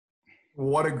 just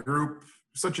what a group,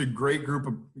 such a great group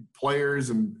of players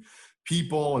and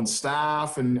people and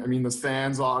staff. And I mean, the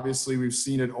fans, obviously, we've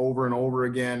seen it over and over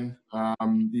again.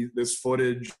 This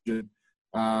footage, it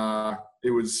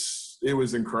was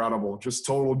incredible. Just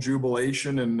total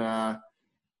jubilation and,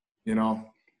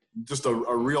 just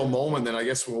a real moment that I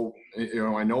guess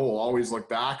I know we'll always look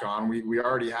back on. We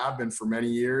already have been for many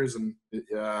years, and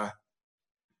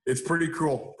it's pretty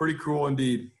cool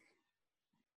indeed.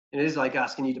 It is like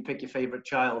asking you to pick your favorite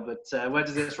child, but where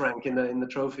does this rank in the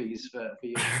trophies for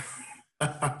you?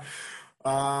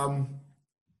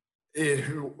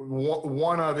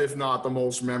 One of, if not the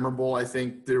most memorable. I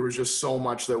think there was just so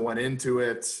much that went into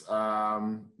it.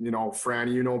 Franny,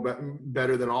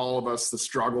 better than all of us the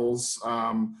struggles,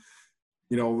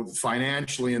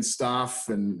 financially and stuff,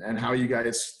 and how you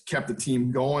guys kept the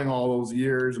team going all those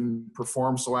years and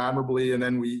performed so admirably. And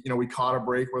then we caught a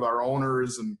break with our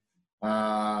owners and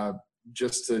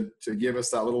just to give us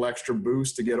that little extra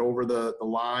boost to get over the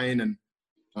line, and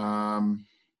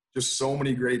just so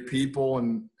many great people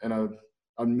and an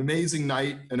amazing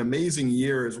night, an amazing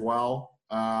year as well.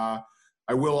 I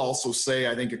will also say,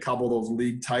 I think a couple of those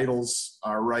league titles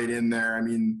are right in there. I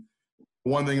mean,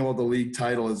 one thing about the league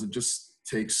title is it just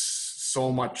takes so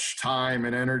much time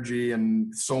and energy,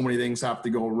 and so many things have to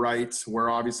go right, where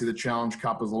obviously the Challenge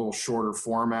Cup is a little shorter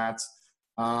format.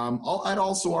 I'd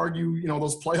also argue,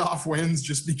 those playoff wins,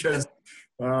 just because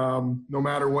no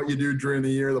matter what you do during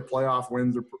the year, the playoff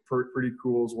wins are pretty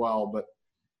cool as well. But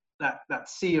that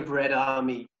sea of Red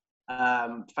Army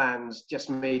fans just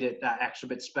made it that extra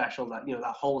bit special. That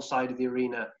that whole side of the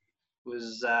arena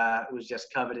was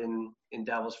just covered in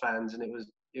Devils fans, and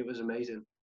it was amazing.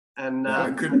 And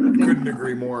I couldn't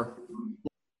agree more.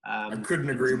 I couldn't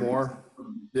agree more.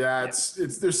 Yeah, it's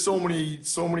there's so many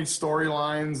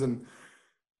storylines, and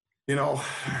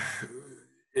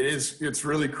it's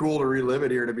really cool to relive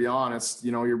it here, to be honest.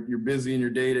 You're busy in your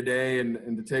day to day,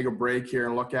 and to take a break here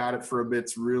and look at it for a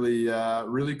bit's really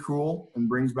really cool and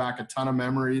brings back a ton of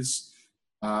memories.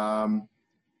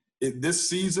 This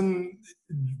season,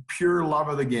 pure love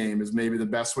of the game is maybe the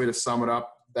best way to sum it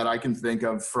up that I can think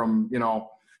of. From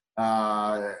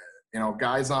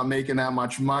guys not making that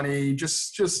much money,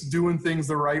 just doing things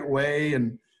the right way,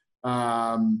 and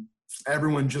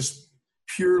everyone just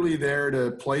purely there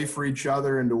to play for each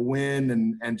other and to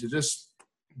win and to just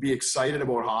be excited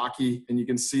about hockey. And you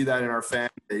can see that in our fan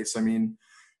base. I mean,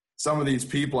 some of these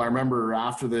people, I remember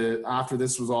after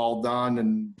this was all done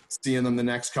and seeing them the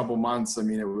next couple months, I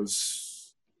mean, it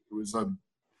was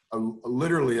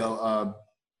literally a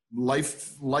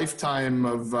lifetime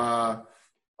of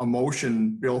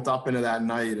emotion built up into that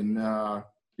night. And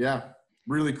yeah,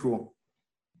 really cool.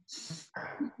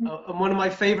 And one of my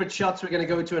favorite shots we're going to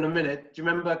go to in a minute. Do you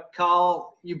remember,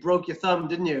 Carl, you broke your thumb,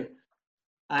 didn't you?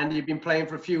 And you've been playing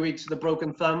for a few weeks with a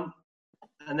broken thumb.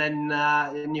 And then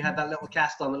and you had that little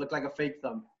cast on that looked like a fake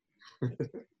thumb.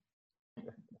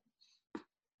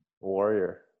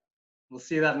 Warrior. We'll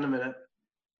see that in a minute.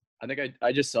 I think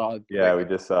I just saw it. Yeah, we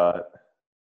just saw it.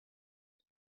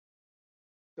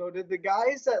 So did the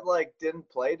guys that didn't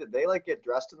play, did they get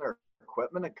dressed in their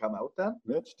equipment and come out then?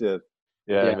 Mitch did.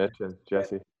 Yeah, Mitch and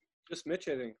Jesse. Just Mitch,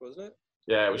 I think, wasn't it?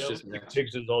 Yeah, it was just Mitch.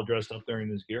 Tiggs is all dressed up there in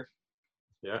his gear.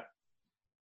 Yeah.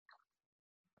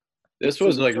 This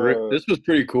was this was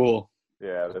pretty cool.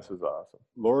 Yeah, this was awesome.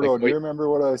 Lordo, do you remember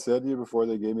what I said to you before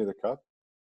they gave me the cup?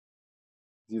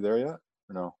 Is he there yet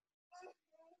or no?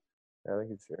 Yeah, I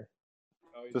think he's here.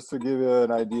 Just to give you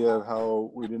an idea of how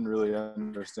we didn't really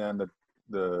understand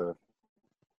or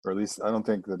at least I don't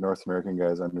think the North American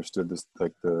guys understood this,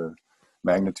 the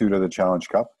magnitude of the Challenge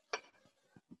Cup.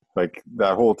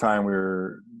 That whole time we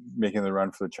were making the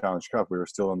run for the Challenge Cup, we were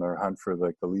still in the hunt for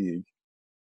the league,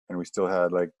 and we still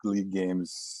had league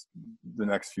games the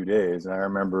next few days. And I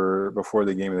remember before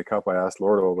they gave me the cup, I asked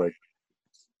Lordo,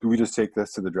 do we just take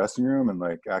this to the dressing room and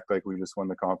act like we just won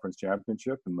the conference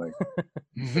championship, and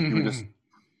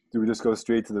do we just go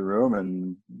straight to the room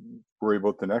and worry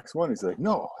about the next one? He's like,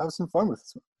 no, have some fun with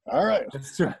this one. All right,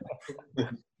 let's do it.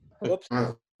 Whoops.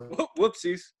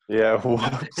 Whoopsies. Yeah,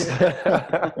 whoops.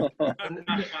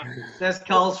 There's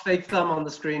Carl's fake thumb on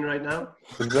the screen right now.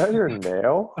 Is that your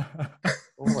nail?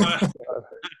 Oh my God.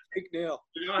 Fake nail.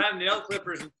 You don't have nail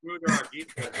clippers in Smooth Rock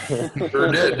either.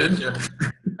 Sure did, didn't you?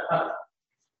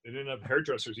 They didn't have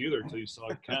hairdressers either until you saw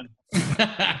Ken.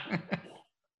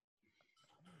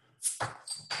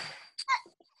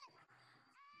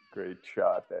 Great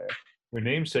shot there. Your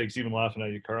namesake's even laughing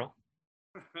at you, Carl.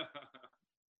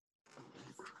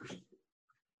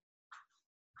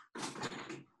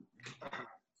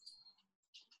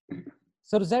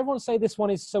 So does everyone say this one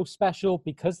is so special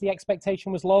because the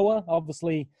expectation was lower?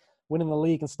 Obviously, winning the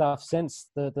league and stuff, since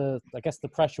the I guess the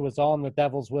pressure was on, the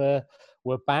Devils were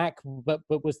back. But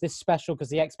was this special because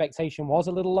the expectation was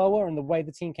a little lower and the way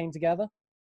the team came together?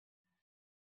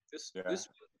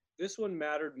 This one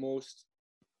mattered most,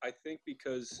 I think,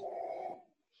 because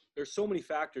there's so many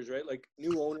factors, right?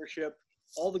 New ownership,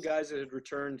 all the guys that had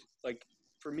returned.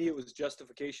 For me, it was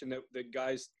justification that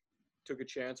guys took a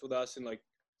chance with us and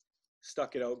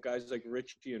stuck it out. Guys like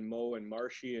Richie and Mo and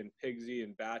Marshy and Pigsy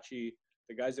and Batchy,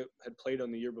 the guys that had played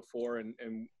on the year before and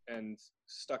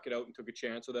stuck it out and took a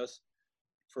chance with us.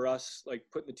 For us,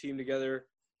 putting the team together,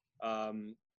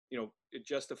 it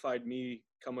justified me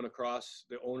coming across,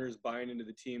 the owners buying into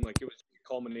the team. It was a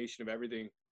culmination of everything.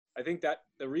 I think that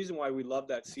the reason why we love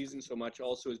that season so much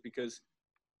also is because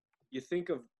you think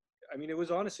of, it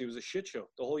was honestly, it was a shit show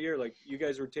the whole year. You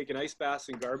guys were taking ice baths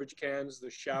in garbage cans,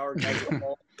 the shower, guys were falling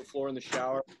on the floor in the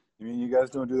shower. You mean you guys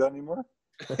don't do that anymore?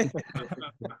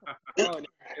 No,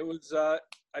 it was,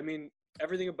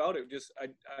 everything about it. Just,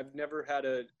 I've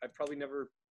probably never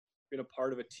been a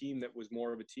part of a team that was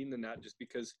more of a team than that, just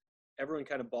because everyone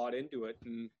kind of bought into it.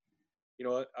 And,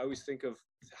 I always think of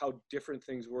how different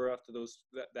things were after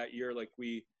that year.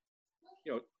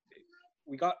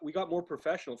 We got more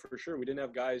professional for sure. We didn't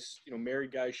have guys,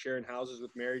 married guys sharing houses with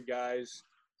married guys.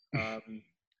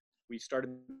 We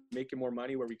started making more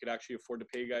money where we could actually afford to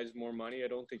pay guys more money. I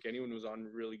don't think anyone was on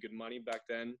really good money back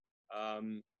then.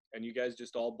 And you guys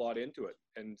just all bought into it.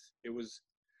 And it was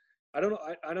I don't know.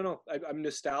 I don't know. I'm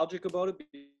nostalgic about it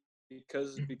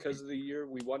because of the year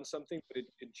we won something, but it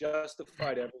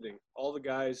justified everything. All the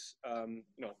guys,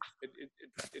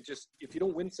 it just, if you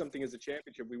don't win something as a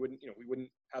championship, we wouldn't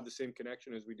have the same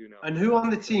connection as we do now. And who on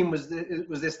the team was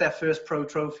this their first pro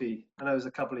trophy? I know it was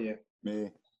a couple of you. Me.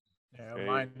 Yeah,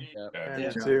 mine.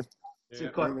 Yeah. Too. So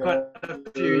quite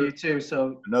a few of you too.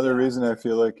 So Another reason I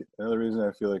feel like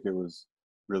it was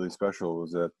really special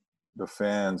was that the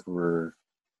fans were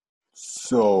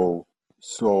so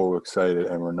excited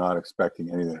and were not expecting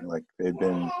anything. Like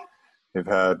they've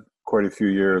had quite a few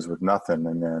years with nothing,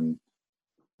 and then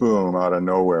boom, out of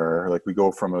nowhere, like we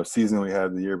go from a season we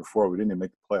had the year before, we didn't even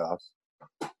make the playoffs,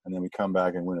 and then we come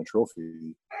back and win a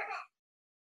trophy.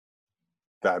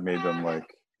 That made them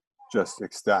like just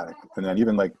ecstatic. And then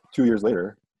even like 2 years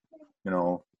later,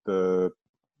 the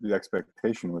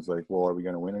expectation was like, well, are we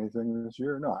going to win anything this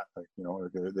year or not? Like,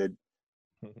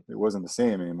 it wasn't the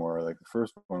same anymore. Like the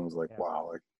first one was like, wow,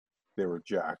 like they were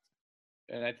jacked.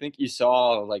 And I think you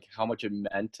saw like how much it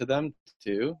meant to them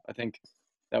too. I think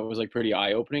that was like pretty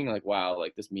eye-opening. Like, wow,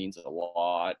 like this means a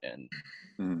lot. And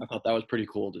I thought that was pretty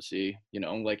cool to see,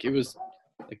 like it was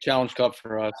like Challenge Cup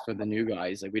for us, for the new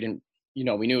guys. Like we didn't, we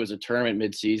knew it was a tournament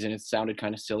mid-season. It sounded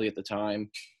kind of silly at the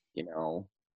time,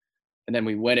 and then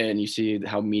we win it and you see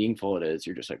how meaningful it is.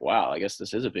 You're just like, wow, I guess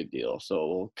this is a big deal. So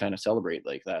we'll kind of celebrate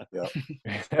like that. Yeah.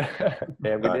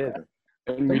 Yeah, we did.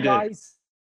 And we did. Guys,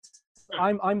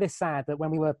 I'm this sad that when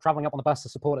we were traveling up on the bus to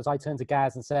supporters, I turned to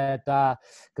Gaz and said,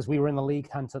 because we were in the league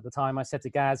hunt at the time, I said to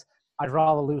Gaz, I'd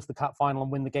rather lose the cup final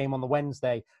and win the game on the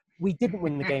Wednesday. We didn't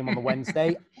win the game on the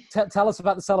Wednesday. Tell us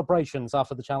about the celebrations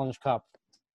after the Challenge Cup.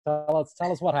 Tell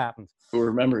us what happened. Who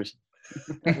remembers?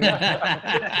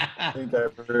 I think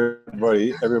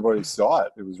everybody saw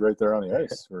it. It was right there on the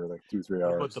ice for like 2-3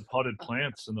 hours. Put the potted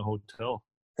plants in the hotel.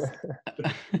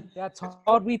 Yeah,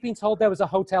 Todd, we've been told there was a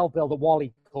hotel bill that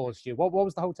Wally caused you. What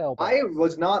was the hotel bill? I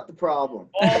was not the problem.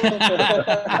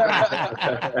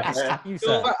 You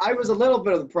said. I was a little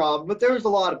bit of the problem, but there was a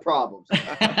lot of problems.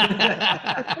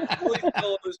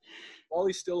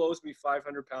 Wally still owes me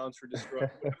 500 pounds for destroying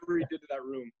whatever he did to that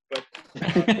room. But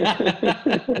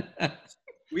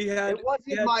it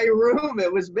wasn't my room. It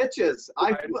was Mitch's.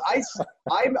 I'm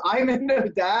in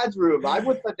the dad's room. I'm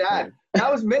with the dad.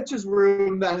 That was Mitch's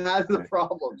room that had the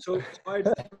problem. So I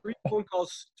had 3 phone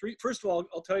calls. First of all,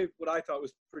 I'll tell you what I thought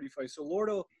was pretty funny. So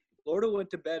Lordo went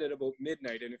to bed at about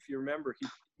midnight, and if you remember,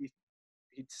 he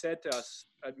said to us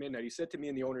at midnight. He said to me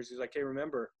and the owners, he's like, "Hey,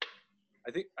 remember,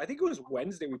 I think it was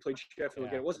Wednesday we played Sheffield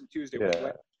again. It wasn't Tuesday. It was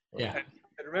Wednesday. Yeah.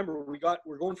 And remember,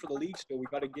 we're going for the league still. We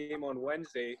got a game on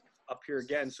Wednesday up here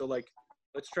again. So like,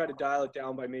 let's try to dial it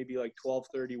down by maybe like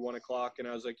 12:30, 1 o'clock. And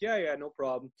I was like, yeah, no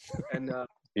problem. And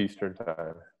Eastern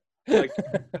time. Like,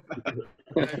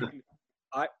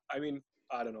 I mean,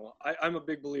 I don't know. I'm a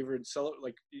big believer in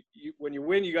like when you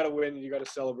win, you got to win and you got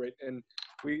to celebrate. And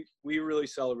we really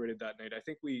celebrated that night. I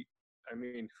think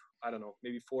I don't know,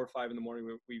 maybe 4 or 5 in the morning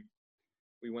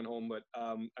we went home. But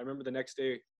I remember the next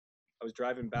day I was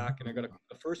driving back and I got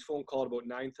the first phone call at about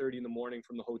 9:30 in the morning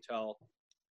from the hotel.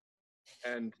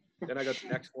 And then I got the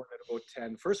next one at about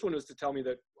 10. First one was to tell me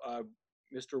that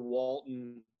Mr.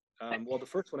 Walton, the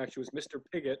first one actually was Mr.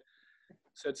 Piggott,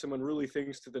 said some unruly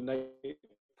things to the night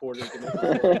porter that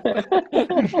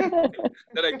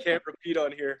I can't repeat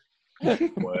on here.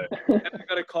 And I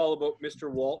got a call about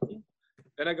Mr. Walton.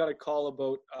 Then I got a call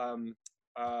about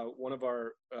one of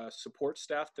our support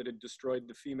staff that had destroyed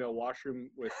the female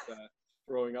washroom with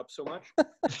throwing up so much.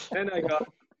 Then I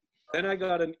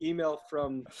got an email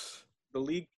from the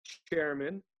league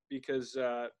chairman because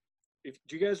do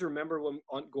you guys remember when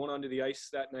going onto the ice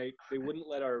that night, they wouldn't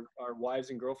let our wives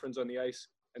and girlfriends on the ice,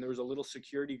 and there was a little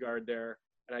security guard there,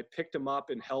 and I picked him up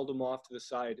and held him off to the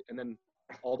side, and then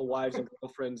all the wives and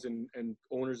girlfriends and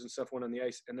owners and stuff went on the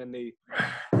ice, and then they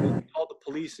called the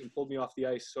police and pulled me off the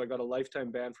ice, so I got a lifetime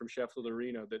ban from Sheffield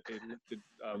Arena that they did.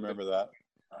 I remember that.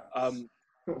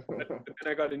 But then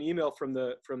I got an email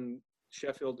from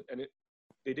Sheffield, and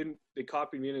they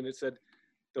copied me in, and it said,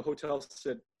 the hotel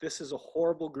said, "This is a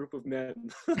horrible group of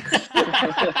men."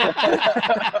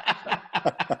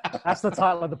 That's the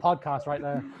title of the podcast right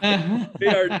there.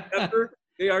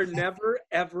 They are never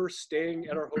ever staying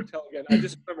at our hotel again. I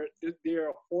just remember they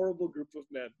are a horrible group of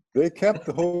men. They kept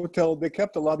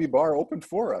the lobby bar open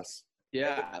for us.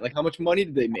 Yeah, like how much money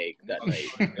did they make that night?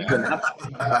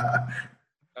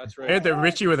 That's right. They had the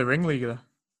Richie with a ringleader.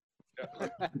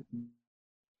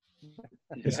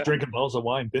 He's drinking bottles of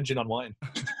wine, binging on wine.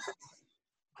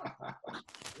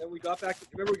 Then we got back.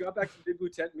 Remember, we got back to the Big Blue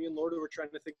Tent. Me and Lordo were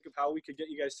trying to think of how we could get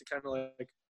you guys to kind of like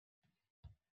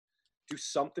do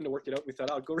something to work it out. We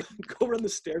thought, I'll go run the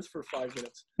stairs for 5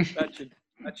 minutes. That should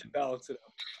balance it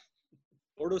out.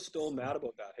 Lordo's still mad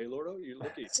about that. Hey, Lordo, you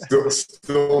lucky.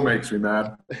 Still makes me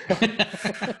mad.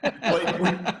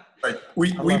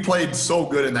 We played so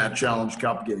good in that Challenge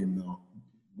Cup game, though.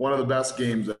 One of the best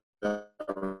games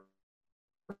ever.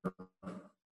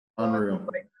 Unreal.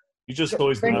 You just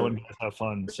always know when guys have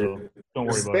fun, so don't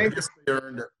worry about it. They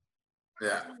earned it.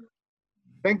 Yeah.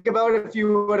 Think about if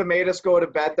you would have made us go to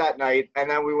bed that night and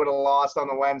then we would have lost on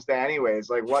the Wednesday anyways.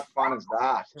 Like, what fun is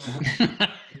that?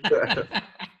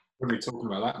 We'd be talking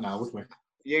about that now, wouldn't we?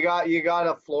 You got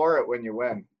to floor it when you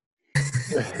win.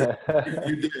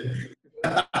 You did.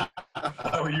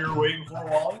 Oh, you were waiting for a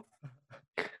while?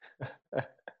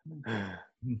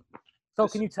 So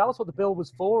can you tell us what the bill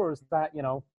was for, or is that,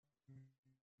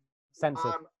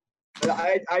 censored?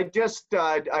 I just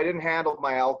I didn't handle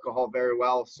my alcohol very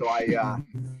well, so I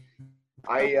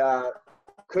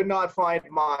could not find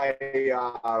my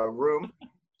room.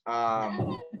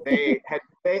 They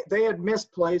had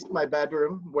misplaced my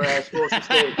bedroom where I was supposed to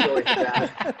stay with Joey's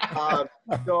dad.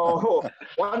 So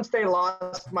once they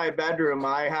lost my bedroom,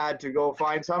 I had to go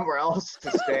find somewhere else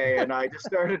to stay, and I just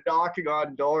started knocking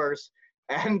on doors.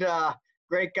 And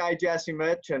great guy Jesse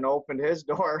Mitchin opened his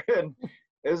door, and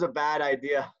it was a bad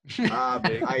idea. I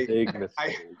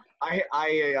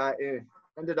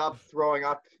ended up throwing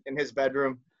up in his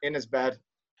bedroom, in his bed.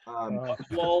 On the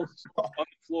walls, on the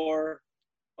floor,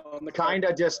 on the kind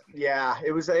of just, yeah.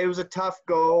 It was a tough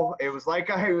go. It was like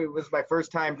it was my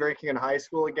first time drinking in high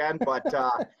school again, but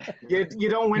you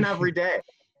don't win every day,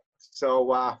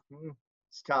 so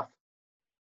it's tough.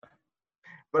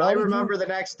 But I remember the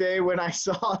next day when I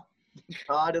saw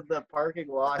Todd in the parking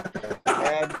lot,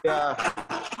 and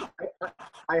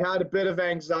I had a bit of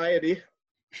anxiety,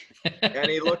 and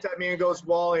he looked at me and goes,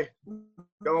 "Wally,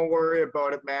 don't worry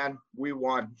about it, man. We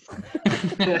won."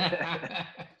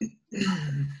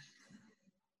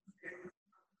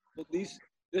 Well,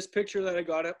 this picture that I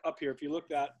got up here, if you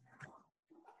looked at,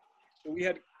 so we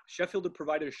had Sheffield to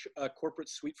provide a corporate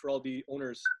suite for all the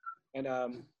owners, and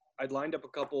I'd lined up a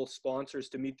couple sponsors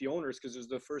to meet the owners because it was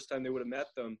the first time they would have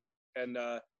met them, and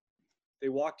they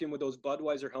walked in with those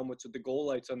Budweiser helmets with the goal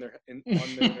lights on their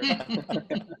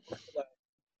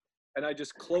and I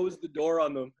just closed the door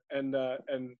on them, and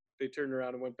they turned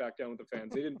around and went back down with the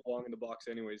fans. They didn't belong in the box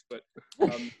anyways, but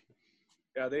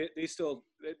yeah, they still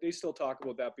talk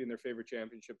about that being their favorite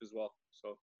championship as well.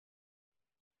 So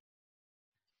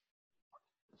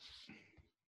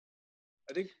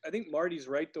I think Marty's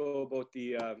right though about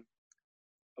the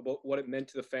about what it meant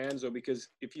to the fans though, because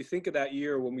if you think of that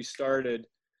year when we started,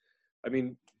 I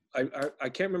mean, I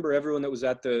can't remember everyone that was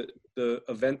at the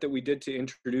event that we did to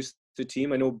introduce the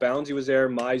team. I know Bouncy was there,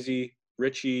 Mizey,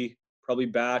 Richie, probably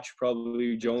Batch,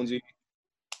 probably Jonesy,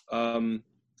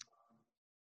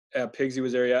 Pigsy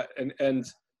was there, yeah, and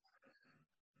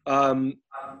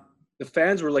the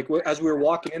fans were like, as we were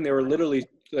walking in, they were literally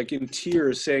like in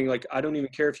tears, saying like, "I don't even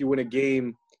care if you win a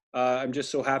game. I'm just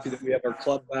so happy that we have our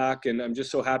club back, and I'm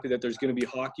just so happy that there's going to be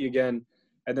hockey again."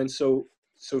 And then so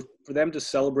for them to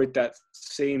celebrate that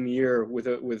same year with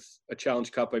a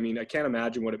Challenge Cup, I mean, I can't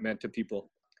imagine what it meant to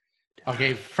people.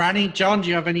 Okay, Franny, John, do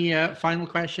you have any final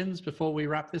questions before we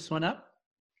wrap this one up?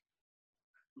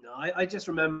 No, I just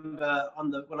remember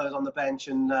when I was on the bench,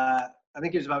 and I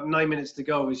think it was about 9 minutes to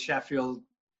go, as Sheffield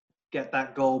get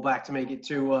that goal back to make it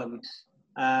 2-1.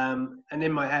 And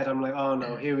in my head, I'm like, oh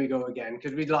no, here we go again.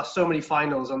 Because we'd lost so many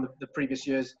finals on the previous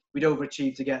years. We'd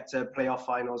overachieved to get to playoff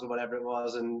finals or whatever it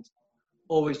was, and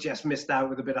always just missed out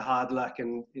with a bit of hard luck.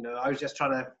 And, I was just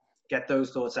trying to get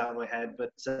those thoughts out of my head.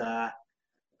 But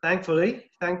thankfully,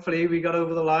 we got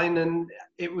over the line, and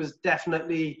it was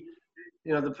definitely,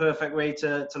 the perfect way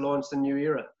to launch the new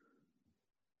era.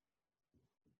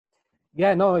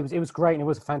 Yeah, no, it was great, and it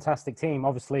was a fantastic team.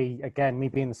 Obviously, again, me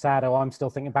being the Sado, I'm still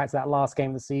thinking back to that last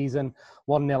game of the season,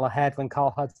 1-0 ahead when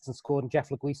Carl Hudson scored and Jeff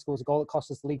Legui scores a goal that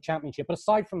cost us the league championship. But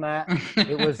aside from that,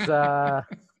 it was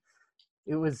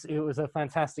it was a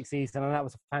fantastic season, and that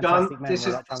was a fantastic memory.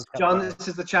 This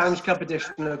is the Challenge Cup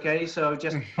edition, okay? So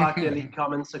just park your league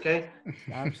comments, okay?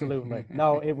 Absolutely.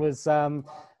 No, it was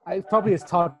probably, as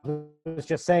Todd was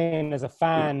just saying, as a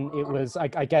fan, it was,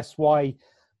 I guess, why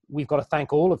we've got to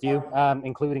thank all of you,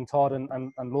 including Todd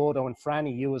and Lordo and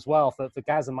Franny, you as well, for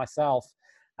Gaz and myself.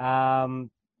 The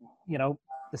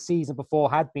season before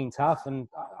had been tough, and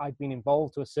I'd been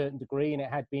involved to a certain degree, and it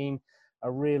had been a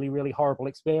really, really horrible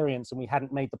experience, and we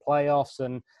hadn't made the playoffs,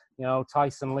 and,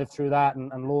 Tyson lived through that,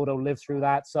 and Lordo lived through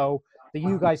that. So for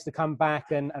you guys to come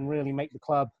back and really make the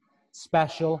club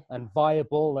special and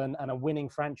viable and a winning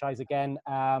franchise again,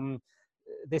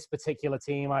 this particular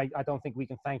team. I don't think we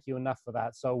can thank you enough for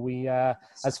that. So we,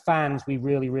 as fans, we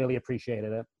really, really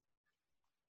appreciated it.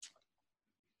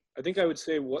 I think I would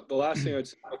say the last thing I would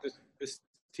say about this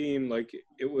team, like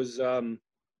it was I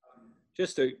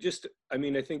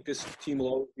mean, I think this team will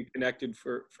always be connected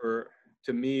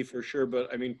to me for sure,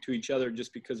 but I mean to each other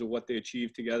just because of what they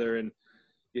achieved together. And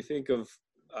you think of,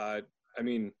 I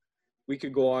mean, we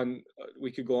could go on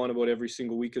about every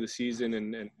single week of the season,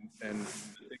 and I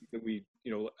think that we,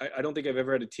 you know, I don't think I've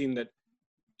ever had a team that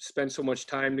spent so much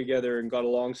time together and got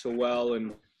along so well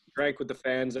and drank with the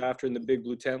fans after in the Big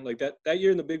Blue Tent. Like that year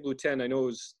in the Big Blue Tent, I know it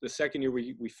was the second year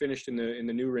we finished in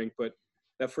the new rink, but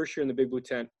that first year in the Big Blue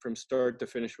Tent from start to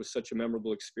finish was such a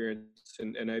memorable experience.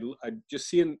 And I just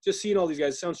seeing all these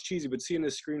guys, it sounds cheesy, but seeing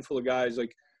this screen full of guys,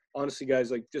 like honestly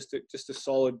guys, like just a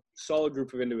solid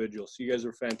group of individuals. So you guys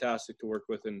were fantastic to work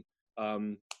with. And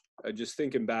just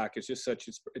thinking back, it's just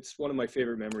it's one of my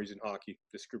favorite memories in hockey,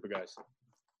 this group of guys.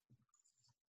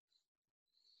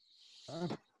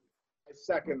 I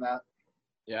second that.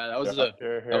 Yeah, that was a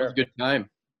good time.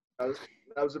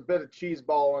 That was a bit of cheese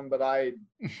balling, but I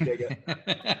dig it.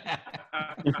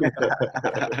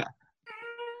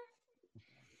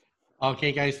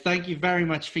 Okay, guys, thank you very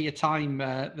much for your time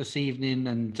this evening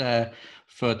and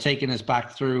for taking us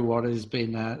back through what has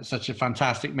been such a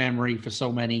fantastic memory for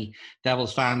so many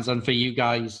Devils fans and for you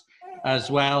guys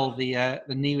as well. The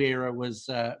new era was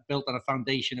built on a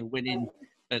foundation of winning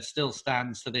that still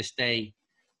stands to this day.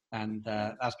 And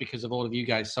that's because of all of you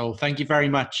guys. So thank you very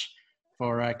much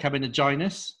for coming to join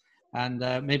us. And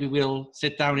maybe we'll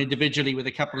sit down individually with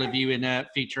a couple of you in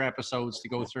future episodes to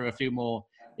go through a few more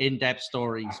in-depth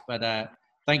stories. But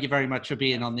thank you very much for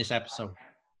being on this episode.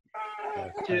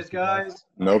 Cheers, guys.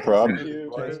 No problem.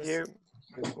 Thank you.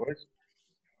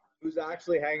 Who's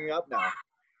actually hanging up now?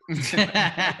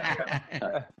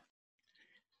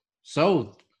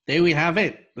 So there we have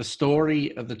it. The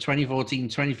story of the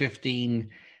 2014-2015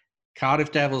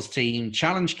 Cardiff Devils team,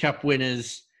 Challenge Cup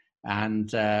winners and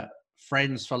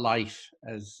friends for life,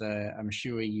 as I'm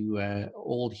sure you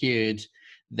all heard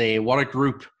there. What a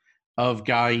group of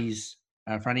guys,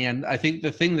 Franny. And I think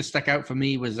the thing that stuck out for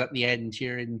me was at the end,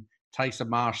 hearing Tyson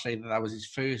Marsh say that was his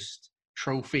first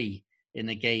trophy in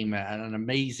the game, and an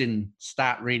amazing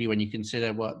stat, really, when you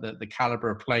consider what the caliber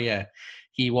of player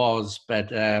he was.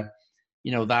 But,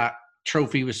 you know, that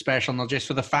trophy was special, not just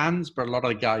for the fans, but a lot of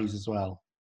the guys as well.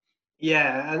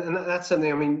 Yeah, and that's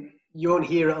something, I mean, you won't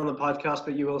hear it on the podcast,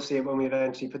 but you will see it when we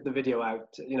eventually put the video out.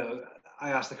 You know,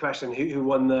 I asked the question,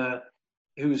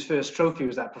 whose first trophy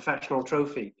was that, professional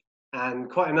trophy? And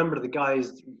quite a number of the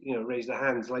guys, you know, raised their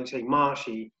hands. Like, say,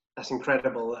 Marshy, that's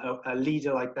incredible. A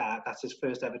leader like that, that's his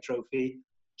first ever trophy.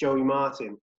 Joey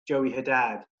Martin, Joey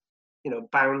Haddad, you know,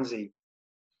 Bouncy.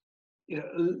 You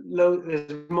know,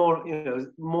 there's more, you know,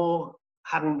 more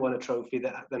hadn't won a trophy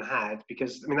than had,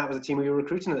 because, I mean, that was the team we were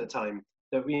recruiting at the time.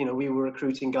 That, you know, we were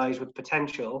recruiting guys with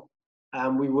potential.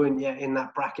 We weren't yet in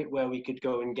that bracket where we could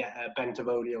go and get a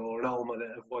Bentivoglio or an Ulmer that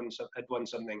had won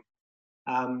something.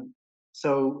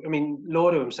 So, I mean,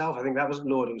 Lordo himself, I think that was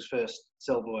Lordo's first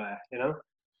silverware, you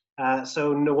know?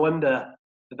 So no wonder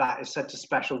that is such a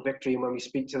special victory. And when we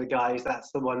speak to the guys,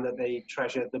 that's the one that they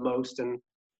treasure the most. And,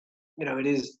 you know, it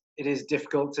is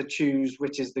difficult to choose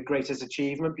which is the greatest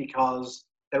achievement, because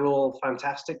they're all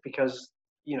fantastic, because,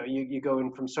 you know, you're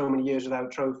going from so many years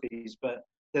without trophies, but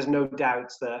there's no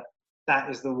doubt that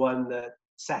is the one that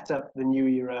set up the new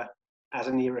era as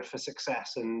an era for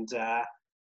success. And I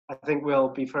think we'll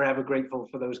be forever grateful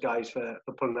for those guys for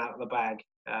pulling out of the bag.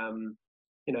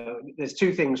 You know, there's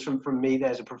two things from me.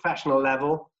 There's a professional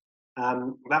level.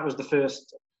 That was the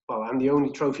first, well, I'm the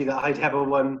only trophy that I'd ever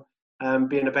won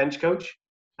being a bench coach.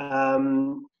 You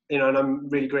know, and I'm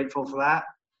really grateful for that.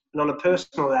 And on a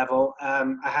personal level,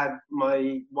 I had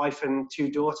my wife and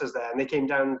two daughters there, and they came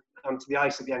down onto the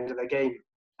ice at the end of their game.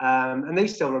 And they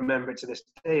still remember it to this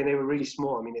day, and they were really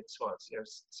small. I mean, it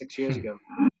was 6 years ago.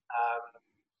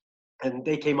 And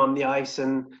they came on the ice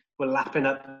and were lapping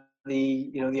up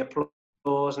the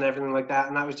applause and everything like that.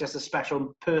 And that was just a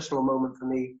special personal moment for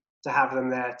me to have them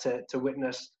there to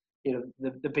witness, you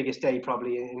know, the biggest day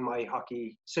probably in my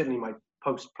hockey, certainly my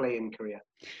post-playing career.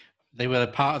 They were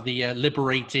part of the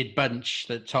liberated bunch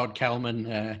that Todd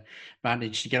Kelman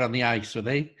managed to get on the ice, were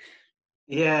they?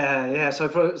 Yeah. So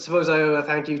I suppose I owe a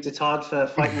thank you to Todd for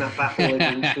fighting that battle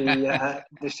against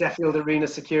the Sheffield Arena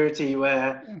security,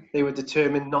 where they were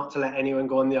determined not to let anyone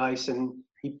go on the ice, and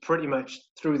he pretty much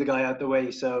threw the guy out the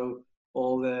way. So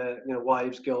all the, you know,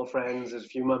 wives, girlfriends, there's a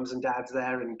few mums and dads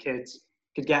there, and kids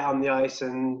could get on the ice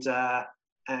and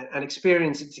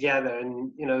experience it together.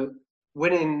 And, you know,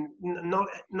 winning,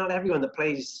 not everyone that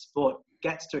plays sport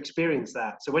gets to experience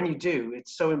that. So when you do,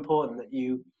 it's so important that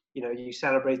you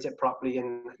celebrate it properly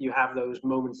and you have those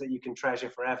moments that you can treasure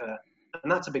forever.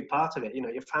 And that's a big part of it.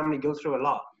 Your family go through a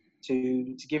lot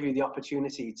to give you the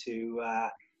opportunity to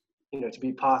to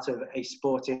be part of a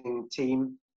sporting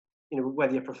team.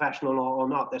 Whether you're professional or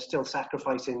not, they're still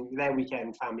sacrificing their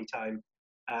weekend family time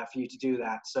for you to do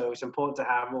that. So it's important to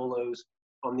have all those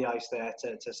on the ice there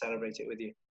to celebrate it with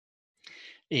you.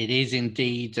 It is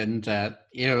indeed, and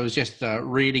it was just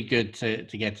really good to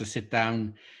get to sit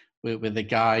down with the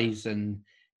guys, and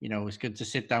it's good to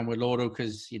sit down with Loro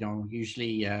because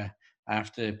usually I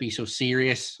have to be so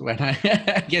serious when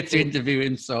I get to interview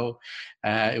him. So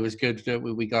it was good that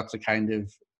we got to kind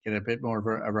of get a bit more of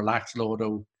a relaxed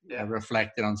Loro,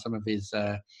 reflecting on some of his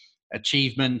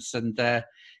achievements, and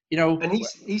and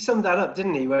he summed that up,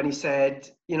 didn't he, when he said,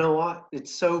 you know what,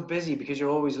 it's so busy because you're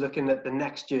always looking at the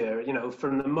next year.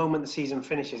 From the moment the season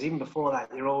finishes, even before that,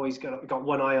 you're always got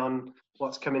one eye on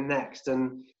what's coming next.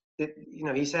 And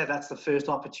he said that's the first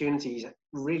opportunity he's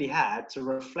really had to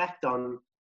reflect on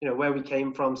where we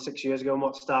came from 6 years ago and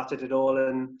what started it all,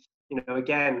 and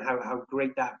again how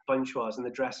great that bunch was in the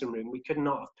dressing room. We could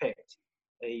not have picked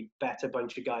a better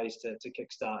bunch of guys to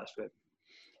kickstart us with.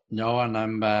 No,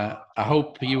 and I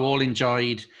hope you all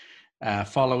enjoyed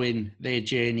following their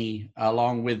journey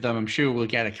along with them. I'm sure we'll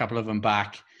get a couple of them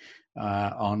back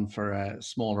on for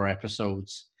smaller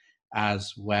episodes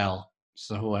as well.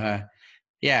 So,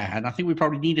 and I think we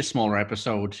probably need a smaller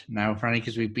episode now, Franny,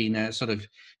 because we've been sort of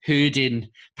herding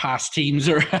past teams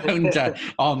around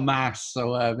en masse.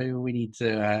 So maybe we need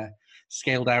to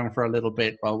scale down for a little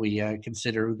bit while we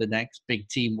consider who the next big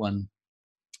team one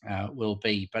will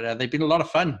be. But they've been a lot of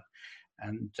fun,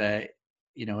 and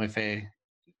if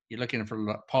you're looking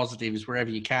for positives wherever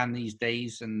you can these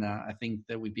days, and I think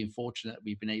that we've been fortunate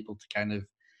we've been able to kind of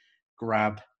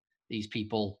grab these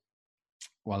people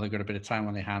while they've got a bit of time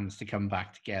on their hands to come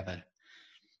back together.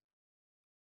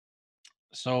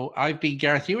 So I've been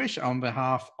Gareth Hewish on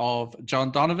behalf of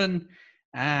John Donovan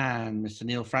and Mr.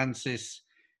 Neil Francis.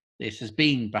 This has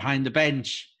been Behind the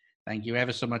Bench. Thank you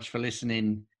ever so much for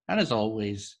listening. And as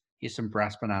always, here's some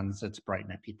brass bonanza to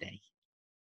brighten up your day.